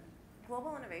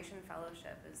Global Innovation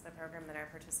Fellowship is the program that I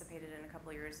participated in a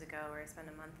couple years ago, where I spent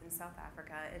a month in South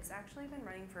Africa. It's actually been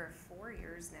running for 4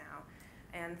 years now.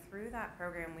 And through that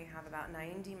program, we have about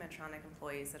 90 Medtronic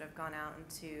employees that have gone out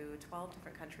into 12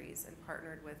 different countries and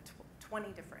partnered with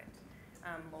 20 different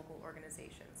local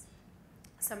organizations.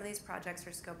 Some of these projects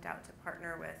are scoped out to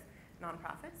partner with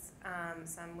nonprofits,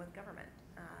 some with government.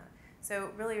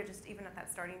 So really, you're just, even at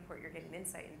that starting point, you're getting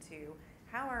insight into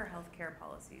how are healthcare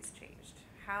policies changed?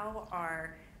 How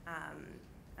are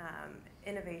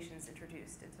innovations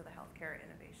introduced into the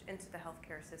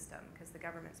healthcare system? Because the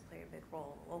governments play a big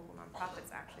role. Local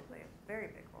nonprofits actually play a very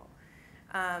big role.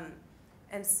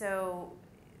 And so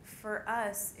for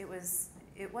us, it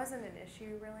wasn't an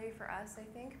issue really for us, I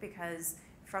think, because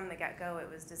from the get-go, it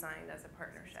was designed as a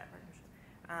partnership.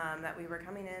 That we were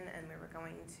coming in and we were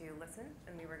going to listen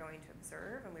and we were going to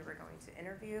observe and we were going to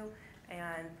interview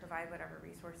and provide whatever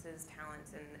resources,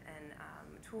 talent, and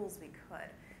tools we could.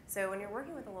 So when you're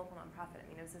working with a local nonprofit, I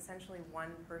mean, it was essentially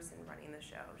one person running the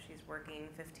show. She's working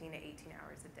 15 to 18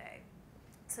 hours a day.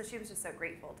 So she was just so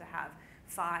grateful to have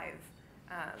 5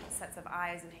 sets of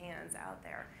eyes and hands out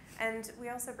there. And we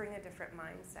also bring a different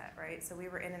mindset, right? So we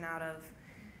were in and out of,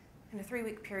 in a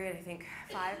 3-week period, I think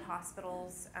 5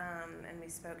 hospitals, and we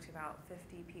spoke to about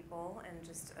 50 people and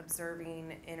just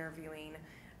observing, interviewing,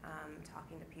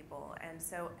 talking to people. And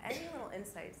so any little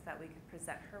insights that we could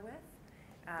present her with,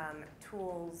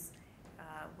 tools,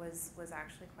 was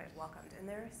actually quite welcomed. And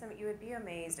there are some, you would be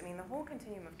amazed, I mean, the whole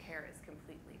continuum of care is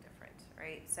completely different,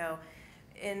 right? So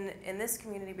in this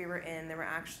community we were in, there were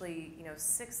actually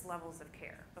 6 levels of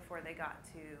care before they got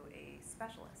to a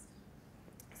specialist.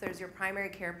 So there's your primary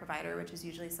care provider, which is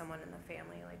usually someone in the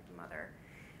family, like the mother.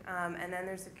 And then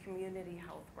there's a community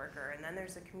health worker, and then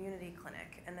there's a community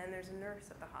clinic, and then there's a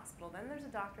nurse at the hospital, then there's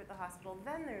a doctor at the hospital,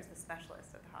 then there's the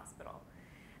specialist at the hospital.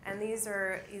 And these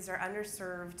are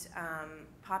underserved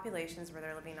populations where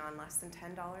they're living on less than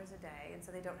 $10 a day, and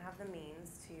so they don't have the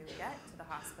means to get to the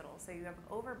hospital. So you have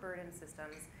overburdened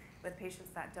systems with patients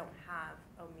that don't have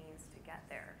a means to get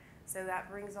there. So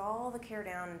that brings all the care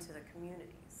down into the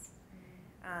communities.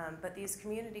 But these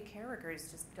community care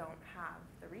workers just don't have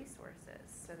the resources,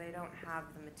 so they don't have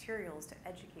the materials to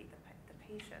educate the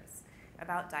patients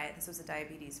about diet. This was a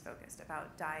diabetes focused,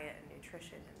 about diet and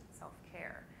nutrition and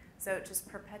self-care. So it just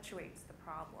perpetuates the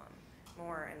problem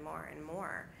more and more and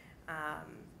more.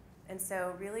 And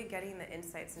so really getting the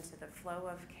insights into the flow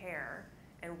of care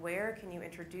and where can you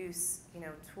introduce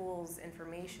tools,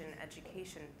 information,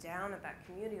 education down at that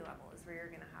community level is where you're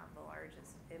going to have the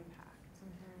largest impact.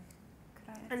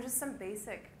 And just some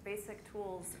basic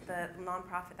tools. The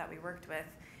nonprofit that we worked with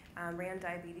ran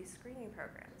diabetes screening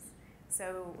programs.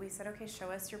 So we said, okay,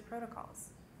 show us your protocols.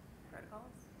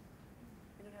 Protocols?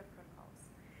 We don't have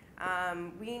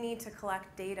protocols. We need to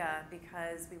collect data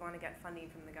because we want to get funding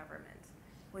from the government.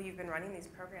 Well, you've been running these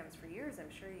programs for years. I'm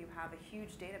sure you have a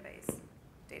huge database.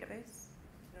 Database?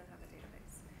 You don't have a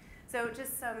database. So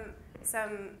just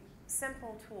some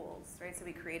simple tools, right? So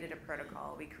we created a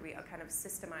protocol. We kind of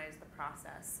systemized the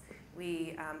process.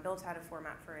 We built out a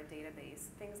format for a database,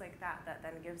 things like that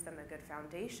then gives them a good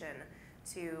foundation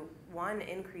to, 1,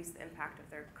 increase the impact of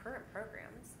their current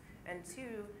programs, and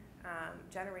 2,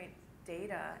 generate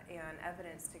data and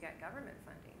evidence to get government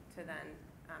funding to then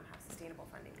have sustainable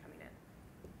funding coming in.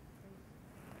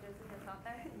 Josie, your thought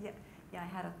there? Yeah, I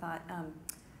had a thought.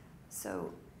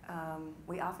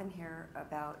 We often hear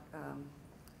about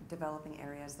developing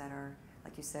areas that are,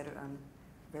 like you said,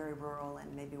 very rural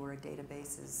and maybe where a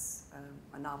database is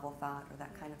a novel thought or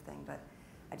that kind of thing. But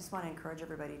I just want to encourage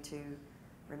everybody to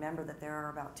remember that there are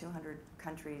about 200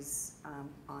 countries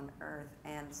on Earth,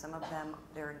 and some of them,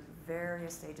 they're in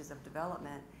various stages of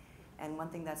development. And one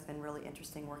thing that's been really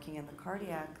interesting working in the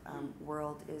cardiac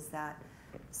world is that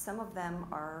some of them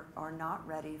are not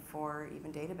ready for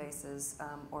even databases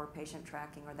or patient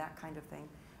tracking or that kind of thing.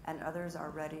 And others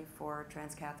are ready for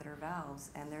transcatheter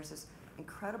valves. And there's this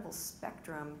incredible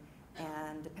spectrum,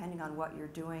 and depending on what you're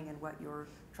doing and what you're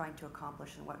trying to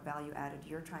accomplish and what value added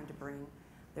you're trying to bring,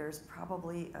 there's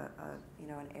probably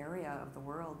an area of the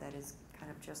world that is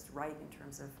kind of just right in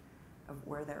terms of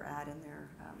where they're at in their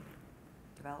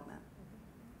development.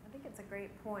 I think it's a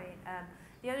great point.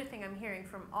 The other thing I'm hearing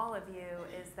from all of you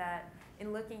is that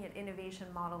in looking at innovation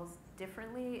models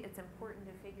differently, it's important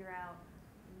to figure out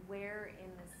where in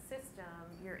the system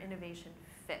your innovation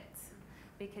fits,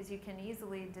 because you can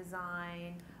easily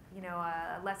design,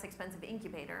 a less expensive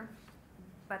incubator,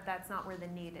 but that's not where the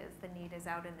need is. The need is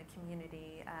out in the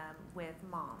community with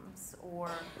moms, or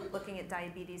looking at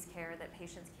diabetes care that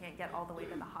patients can't get all the way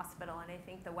to the hospital. And I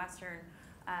think the Western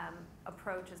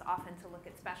approach is often to look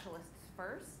at specialists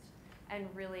first and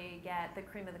really get the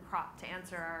cream of the crop to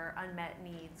answer our unmet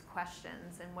needs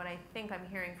questions. And what I think I'm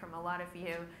hearing from a lot of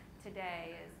you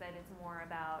today is that it's more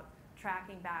about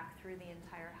tracking back through the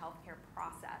entire healthcare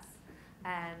process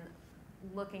and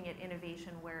looking at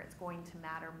innovation where it's going to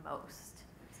matter most.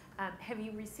 Have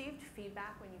you received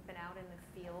feedback when you've been out in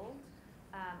the field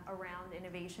around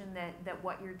innovation that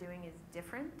what you're doing is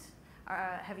different?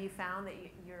 Have you found that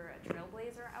you're a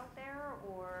trailblazer out there,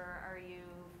 or are you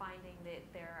finding that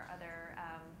there are other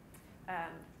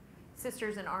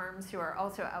sisters in arms who are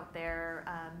also out there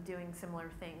doing similar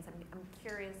things? I'm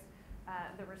curious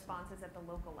the responses at the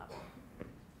local level.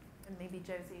 And maybe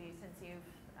Josie, since you've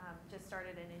just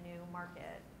started in a new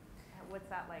market, what's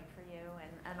that like for you?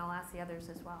 And I'll ask the others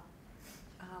as well.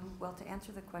 Well, to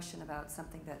answer the question about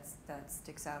something that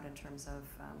sticks out in terms of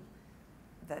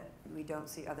that we don't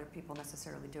see other people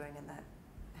necessarily doing, and that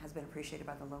has been appreciated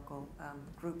by the local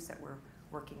groups that we're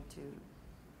working to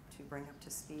bring up to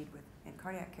speed with in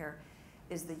cardiac care,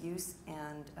 is the use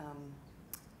and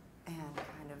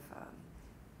kind of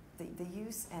the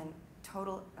use and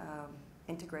total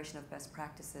integration of best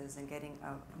practices and getting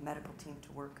a medical team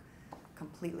to work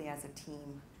completely as a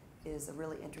team is a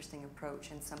really interesting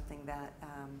approach, and something that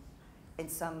in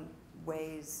some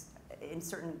ways,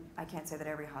 I can't say that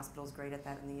every hospital is great at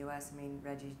that in the US. I mean,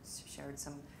 Reggie shared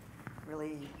some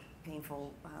really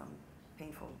painful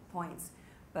points,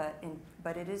 but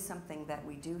it is something that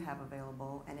we do have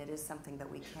available, and it is something that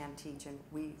we can teach, and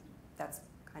that's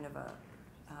kind of a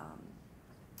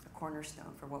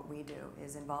cornerstone for what we do,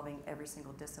 is involving every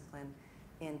single discipline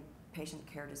in patient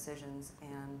care decisions,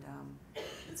 and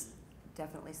it's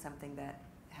definitely something that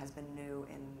has been new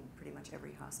in pretty much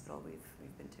every hospital we've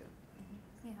been to.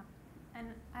 Yeah,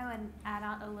 and I would add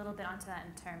on a little bit onto that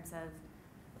in terms of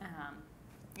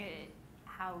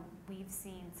how we've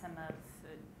seen some of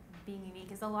being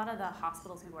unique is a lot of the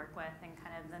hospitals we work with and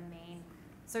kind of the main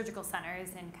surgical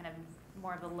centers in kind of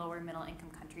more of the lower middle income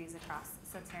countries across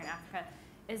sub-Saharan Africa,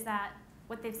 is that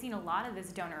what they've seen a lot of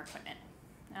is donor equipment.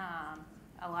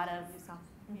 A lot of,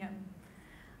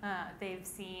 they've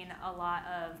seen a lot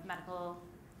of medical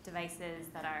devices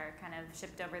that are kind of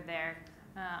shipped over there.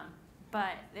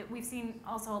 But we've seen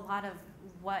also a lot of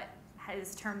what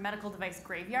is termed medical device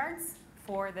graveyards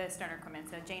for this donor equipment.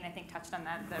 So Jane, I think, touched on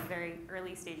that, the very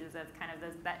early stages of kind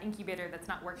of that incubator that's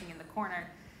not working in the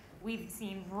corner. We've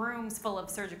seen rooms full of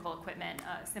surgical equipment,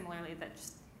 similarly, that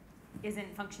just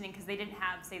isn't functioning because they didn't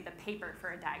have, say, the paper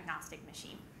for a diagnostic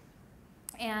machine.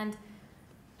 And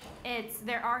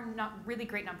there are not really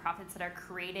great nonprofits that are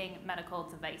creating medical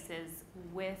devices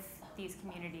with these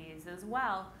communities as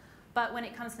well. But when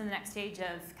it comes to the next stage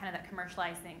of kind of that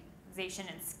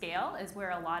commercialization and scale is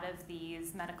where a lot of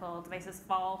these medical devices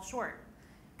fall short.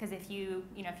 Because if you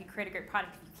create a great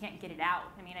product, you can't get it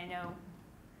out. I mean, I know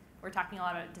we're talking a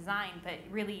lot about design, but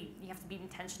really you have to be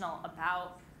intentional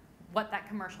about what that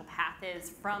commercial path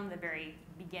is from the very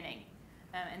beginning.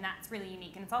 And that's really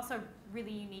unique. And it's also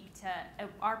really unique to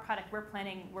our product.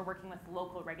 We're working with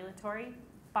local regulatory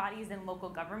bodies and local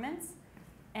governments.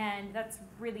 And that's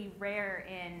really rare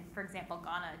in, for example,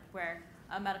 Ghana, where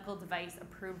a medical device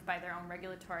approved by their own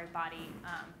regulatory body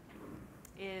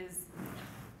is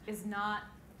not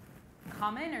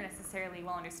common or necessarily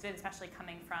well understood, especially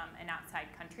coming from an outside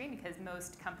country, because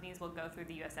most companies will go through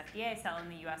the US FDA, sell in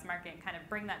the US market, and kind of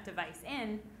bring that device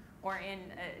in or in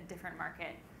a different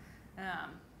market.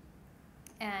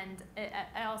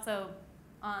 I also,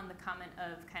 on the comment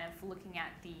of kind of looking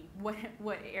at the what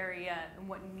area and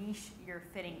what niche you're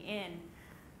fitting in,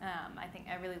 I think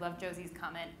I really love Josie's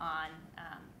comment on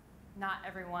not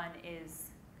every product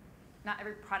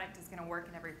is going to work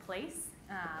in every place,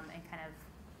 and kind of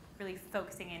really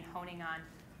focusing and honing on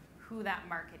who that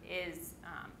market is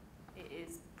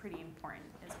pretty important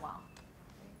as well.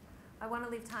 I want to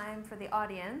leave time for the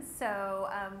audience, so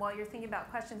while you're thinking about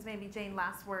questions, maybe Jane,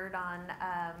 last word on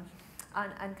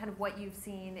kind of what you've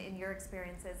seen in your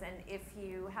experiences, and if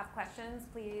you have questions,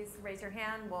 please raise your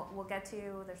hand. We'll get to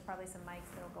you. There's probably some mics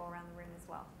that'll go around the room as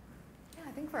well. Yeah,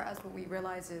 I think for us what we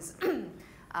realize is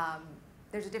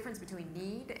there's a difference between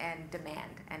need and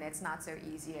demand, and it's not so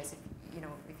easy as if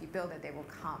you build it, they will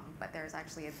come. But there's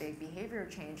actually a big behavior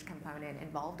change component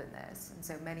involved in this, and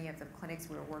so many of the clinics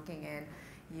we're working in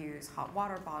use hot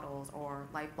water bottles or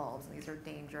light bulbs, and these are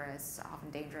often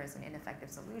dangerous and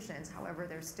ineffective solutions. However,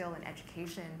 there's still an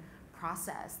education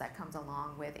process that comes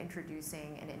along with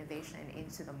introducing an innovation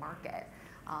into the market.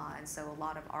 And so a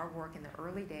lot of our work in the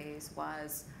early days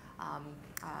was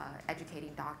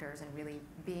educating doctors and really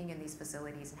being in these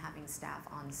facilities and having staff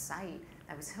on site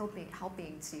that was helping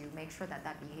to make sure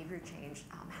that behavior change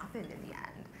happened in the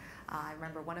end. I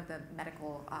remember one of the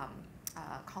medical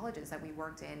colleges that we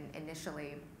worked in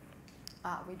initially,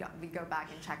 we go back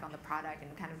and check on the product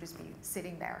and kind of just be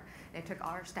sitting there. And it took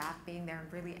our staff being there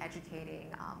and really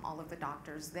educating all of the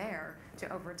doctors there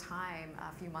to, over time,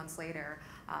 a few months later,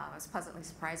 I was pleasantly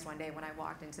surprised one day when I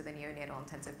walked into the neonatal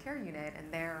intensive care unit,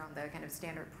 and there on the kind of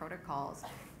standard protocols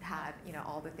had, you know,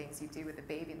 all the things you do with the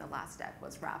baby, and the last step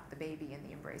was wrap the baby in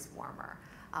the embrace warmer.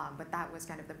 But that was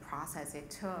kind of the process it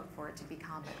took for it to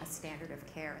become a standard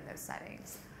of care in those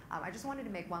settings. I just wanted to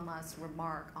make one last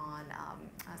remark on,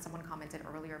 someone commented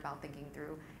earlier about thinking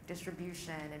through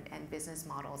distribution and business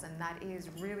models, and that is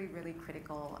really, really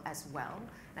critical as well.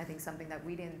 And I think something that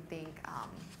we didn't think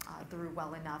through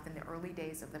well enough in the early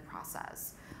days of the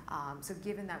process. So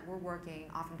given that we're working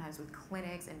oftentimes with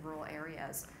clinics in rural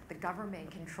areas, the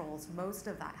government controls most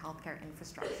of that healthcare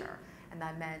infrastructure. And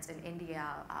that meant in India,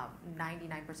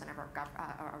 99% of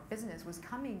our business was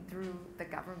coming through the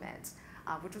government.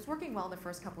 Which was working well in the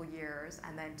first couple years,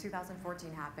 and then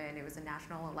 2014 happened. It was a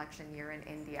national election year in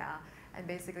India, and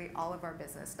basically all of our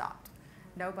business stopped.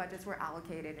 No budgets were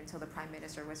allocated until the prime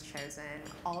minister was chosen.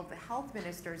 All of the health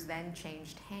ministers then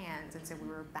changed hands, and so we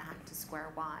were back to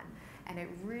square one, and it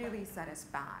really set us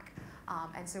back.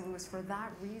 And so it was for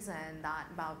that reason that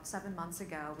about 7 months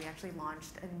ago, we actually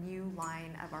launched a new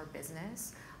line of our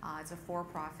business. It's a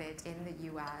for-profit in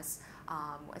the US.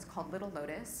 It's called Little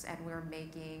Lotus, and we're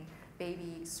making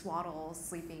baby swaddles,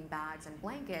 sleeping bags, and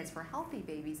blankets for healthy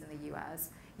babies in the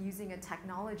US using a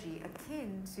technology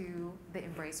akin to the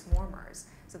embrace warmers.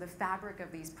 So the fabric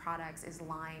of these products is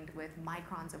lined with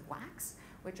microns of wax,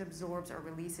 which absorbs or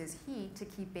releases heat to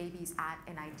keep babies at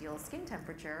an ideal skin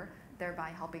temperature, thereby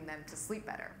helping them to sleep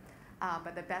better.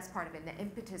 But the best part of it, and the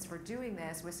impetus for doing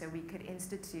this, was so we could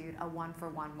institute a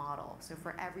one-for-one model. So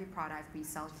for every product we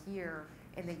sell here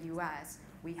in the US,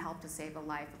 we help to save the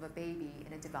life of a baby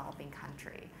in a developing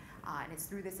country. And it's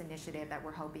through this initiative that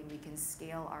we're hoping we can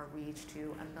scale our reach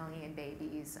to 1 million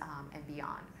babies and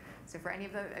beyond. So for any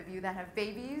of you that have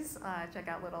babies, check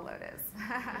out Little Lotus.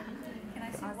 Can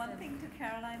I say one thing to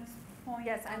Caroline's point?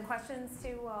 Yes, and questions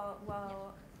too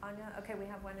while Anya? Okay, we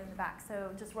have one in the back.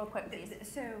 So just real quick, please.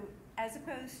 So as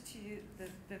opposed to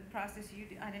the process you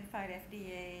identified,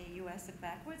 FDA, US, and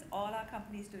backwards, all our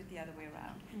companies do it the other way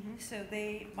around. Mm-hmm. So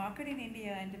they market in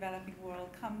India and developing world,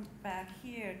 come back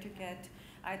here to get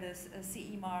either a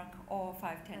CE mark or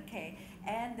 510K.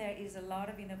 And there is a lot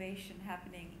of innovation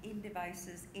happening in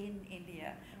devices in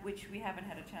India, which we haven't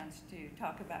had a chance to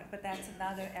talk about. But that's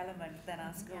another element than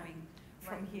us going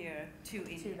from here to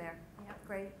India. To there. Yep,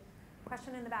 great.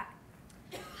 Question in the back.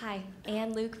 Hi,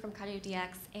 Anne Luke from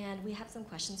CardioDX, and we have some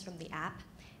questions from the app.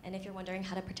 And if you're wondering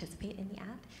how to participate in the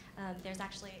app, there's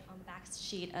actually on the back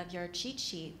sheet of your cheat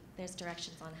sheet, there's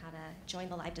directions on how to join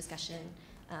the live discussion,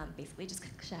 basically just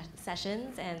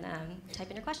sessions and type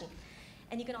in your question.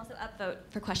 And you can also upvote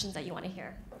for questions that you want to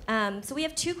hear. So we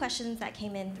have 2 questions that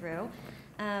came in through,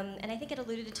 and I think it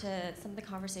alluded to some of the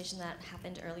conversation that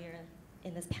happened earlier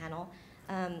in this panel.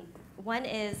 One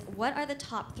is, what are the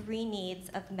top 3 needs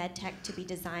of medtech to be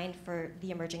designed for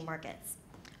the emerging markets?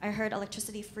 I heard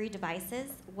electricity-free devices.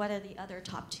 What are the other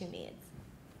top 2 needs?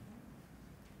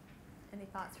 Any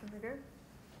thoughts from the group?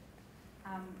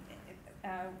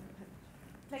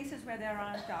 Places where there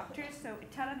aren't doctors, so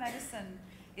telemedicine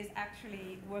is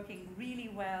actually working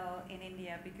really well in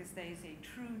India because there is a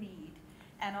true need,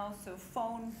 and also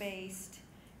phone-based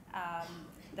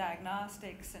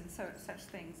diagnostics and such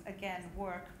things, again,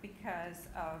 work because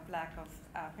of lack of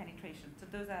penetration. So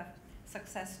those are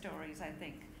success stories, I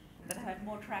think, that have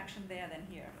more traction there than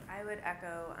here. I would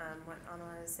echo what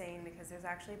Anna is saying, because there's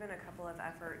actually been a couple of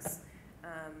efforts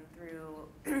through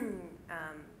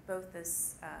both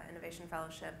this Innovation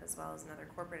Fellowship as well as another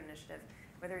corporate initiative,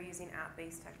 where they're using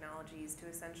app-based technologies to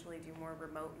essentially do more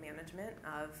remote management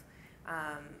of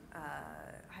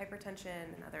hypertension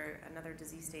and other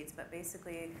disease states. But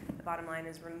basically, the bottom line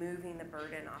is removing the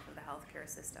burden off of the healthcare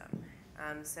system.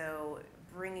 So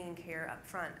bringing care up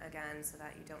front, again, so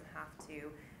that you don't have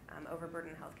to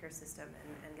overburden the healthcare system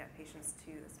and get patients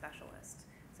to the specialist.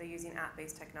 So using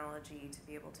app-based technology to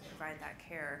be able to provide that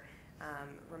care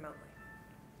remotely.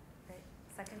 Great.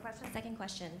 Second question? Second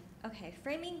question. Okay,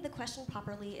 framing the question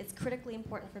properly is critically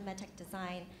important for medtech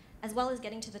design, as well as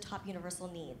getting to the top universal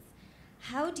needs.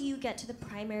 How do you get to the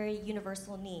primary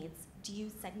universal needs? Do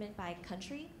you segment by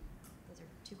country? Those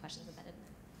are 2 questions embedded in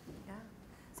there. Yeah.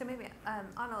 So maybe,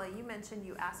 Anna, you mentioned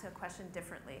you asked a question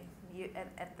differently.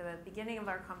 At the beginning of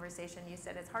our conversation, you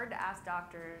said it's hard to ask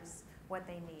doctors what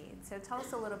they need. So tell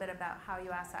us a little bit about how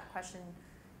you asked that question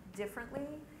differently.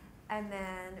 And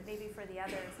then maybe for the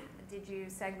others, did you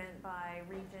segment by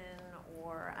region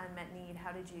or unmet need?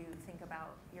 How did you think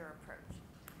about your approach?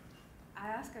 I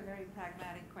ask a very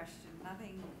pragmatic question,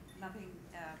 nothing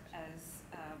as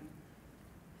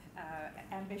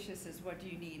ambitious as what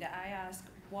you need. I ask,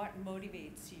 what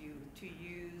motivates you to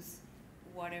use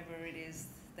whatever it is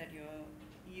that you're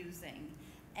using?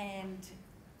 And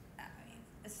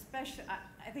especially,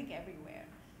 I think everywhere,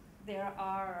 there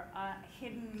are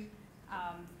hidden,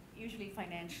 usually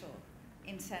financial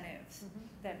incentives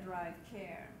that drive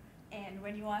care. And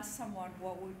when you ask someone,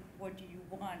 what do you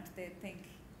want, they think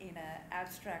in an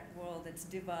abstract world that's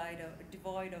devoid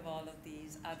of all of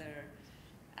these other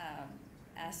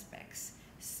aspects.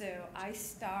 So I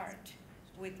start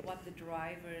with what the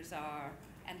drivers are,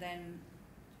 and then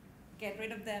get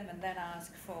rid of them, and then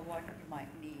ask for what you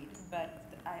might need. But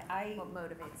What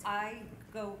motivates you? I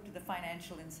go to the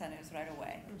financial incentives right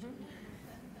away.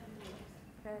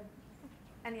 Good.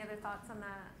 Any other thoughts on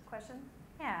that question?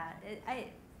 Yeah, I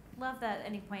love that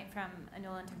any point from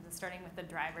Anula in terms of starting with the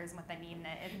drivers and what they need, and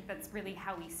I think that's really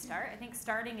how we start. I think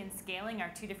starting and scaling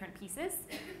are two different pieces.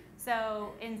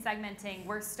 So in segmenting,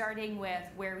 we're starting with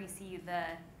where we see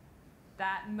that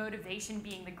motivation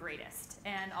being the greatest,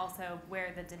 and also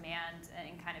where the demand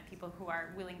and kind of people who are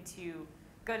willing to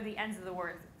go to the ends of the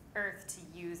earth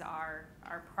to use our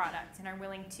product and are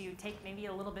willing to take maybe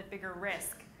a little bit bigger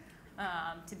risk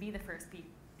to be the first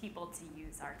people to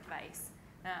use our device.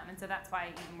 And so that's why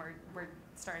even we're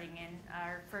starting in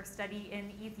our first study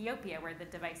in Ethiopia, where the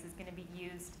device is going to be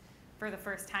used for the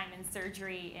first time in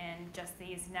surgery in just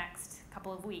these next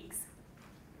couple of weeks.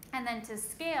 And then to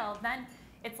scale, then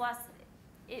it's less,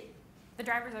 the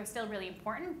drivers are still really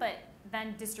important, but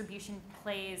then distribution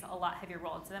plays a lot heavier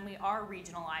role. So then we are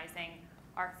regionalizing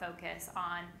our focus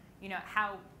on,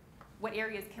 what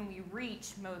areas can we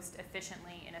reach most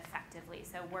efficiently and effectively.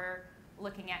 So we're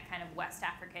looking at kind of West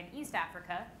Africa and East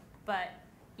Africa, but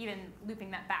even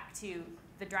looping that back to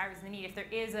the drivers and the need. If there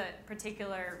is a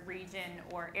particular region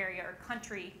or area or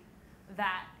country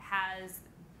that has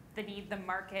the need, the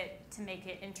market, to make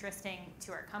it interesting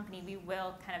to our company, we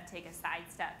will kind of take a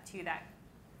sidestep to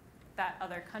that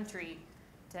other country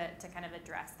to kind of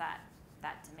address that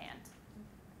demand.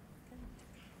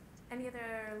 Any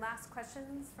other last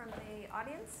questions from the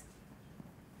audience?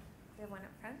 We have one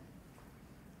up front.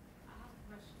 I have a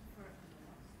question for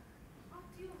Anula. How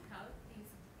do you help these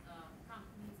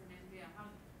companies in India? How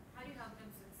do you help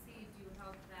them succeed? Do you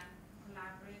help them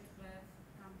collaborate with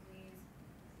companies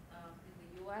in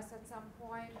the U.S. at some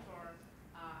point, or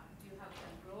do you help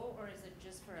them grow, or is it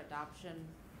just for adoption?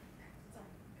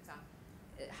 It's on.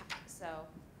 So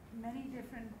Many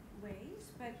different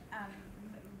ways, but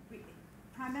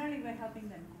primarily we're helping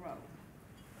them grow.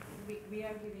 We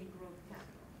are giving growth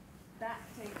capital. That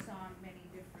takes on many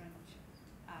different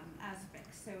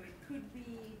aspects. So it could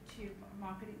be to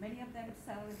marketing. Many of them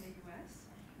sell in the U.S.,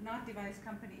 not device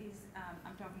companies,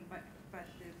 I'm talking about but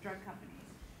the drug companies,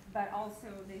 but also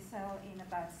they sell in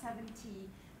about 70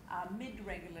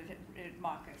 mid-regulated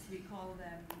markets. We call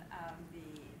them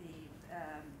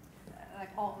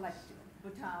like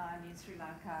Bhutan, Sri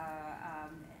Lanka,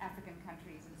 African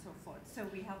countries, and so forth. So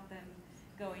we help them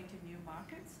go into new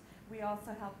markets. We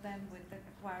also help them with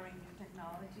acquiring new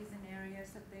technologies in areas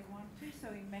that they want to,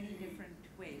 so in many different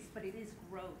ways. But it is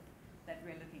growth that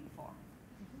we're looking for.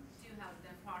 do you help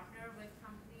them partner with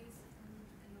companies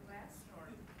in the West, or?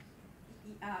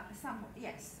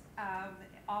 Yes.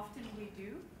 Often we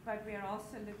do, but we are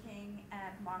also looking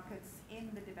at markets in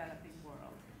the developing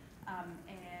world.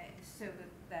 So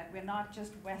that we're not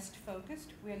just West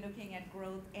focused, we're looking at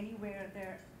growth anywhere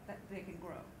that they can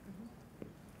grow.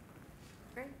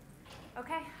 Great.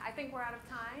 Okay, I think we're out of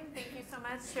time. Thank you so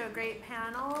much to a great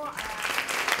panel. Also,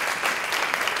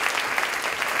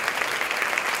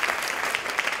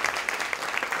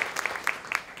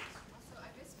 I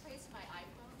misplaced my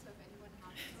iPhone, so if anyone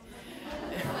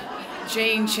has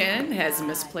Jane Chen has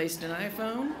misplaced an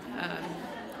iPhone.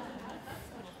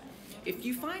 If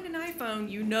you find an iPhone,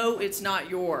 you know it's not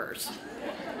yours.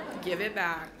 Give it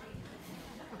back.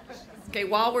 Okay,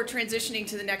 while we're transitioning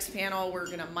to the next panel, we're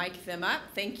gonna mic them up.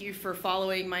 Thank you for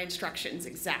following my instructions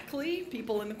exactly,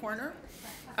 people in the corner.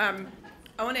 I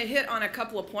wanna hit on a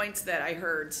couple of points that I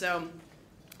heard. So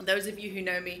those of you who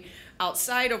know me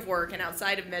outside of work and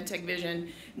outside of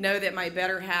MedtechVision know that my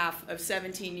better half of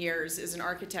 17 years is an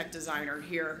architect designer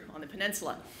here on the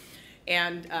peninsula.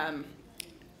 And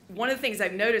one of the things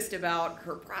I've noticed about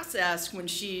her process when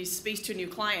she speaks to a new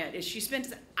client is she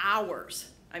spends hours,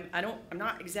 I'm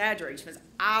not exaggerating, she spends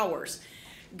hours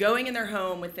going in their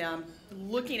home with them,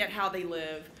 looking at how they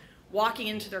live, walking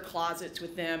into their closets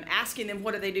with them, asking them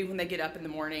what do they do when they get up in the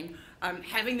morning,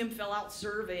 having them fill out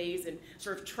surveys and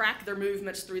sort of track their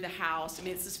movements through the house. I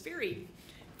mean, it's this very,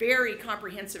 very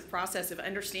comprehensive process of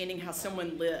understanding how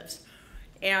someone lives.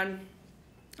 And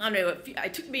I don't know,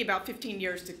 it took me about 15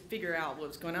 years to figure out what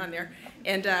was going on there.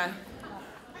 And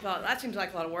well, that seems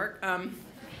like a lot of work. And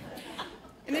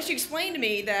then she explained to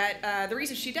me that the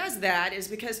reason she does that is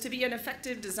because to be an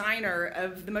effective designer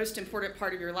of the most important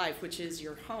part of your life, which is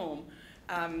your home,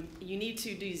 you need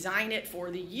to design it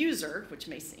for the user, which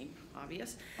may seem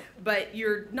obvious, but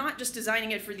you're not just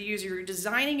designing it for the user, you're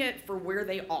designing it for where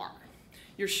they are.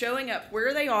 You're showing up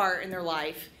where they are in their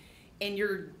life, and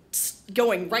you're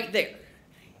going right there.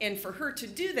 And for her to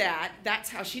do that, that's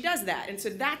how she does that. And so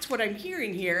that's what I'm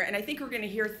hearing here, and I think we're going to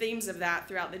hear themes of that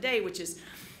throughout the day, which is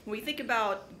when we think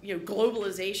about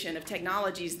globalization of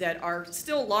technologies that are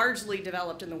still largely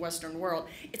developed in the Western world,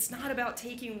 it's not about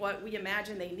taking what we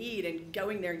imagine they need and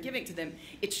going there and giving it to them.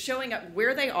 It's showing up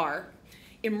where they are,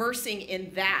 immersing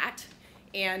in that,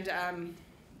 and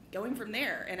going from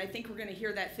there. And I think we're going to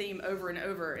hear that theme over and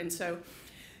over. And so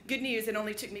good news, it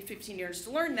only took me 15 years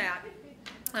to learn that.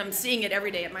 I'm seeing it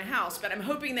every day at my house, but I'm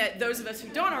hoping that those of us who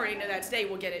don't already know that today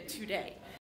will get it today.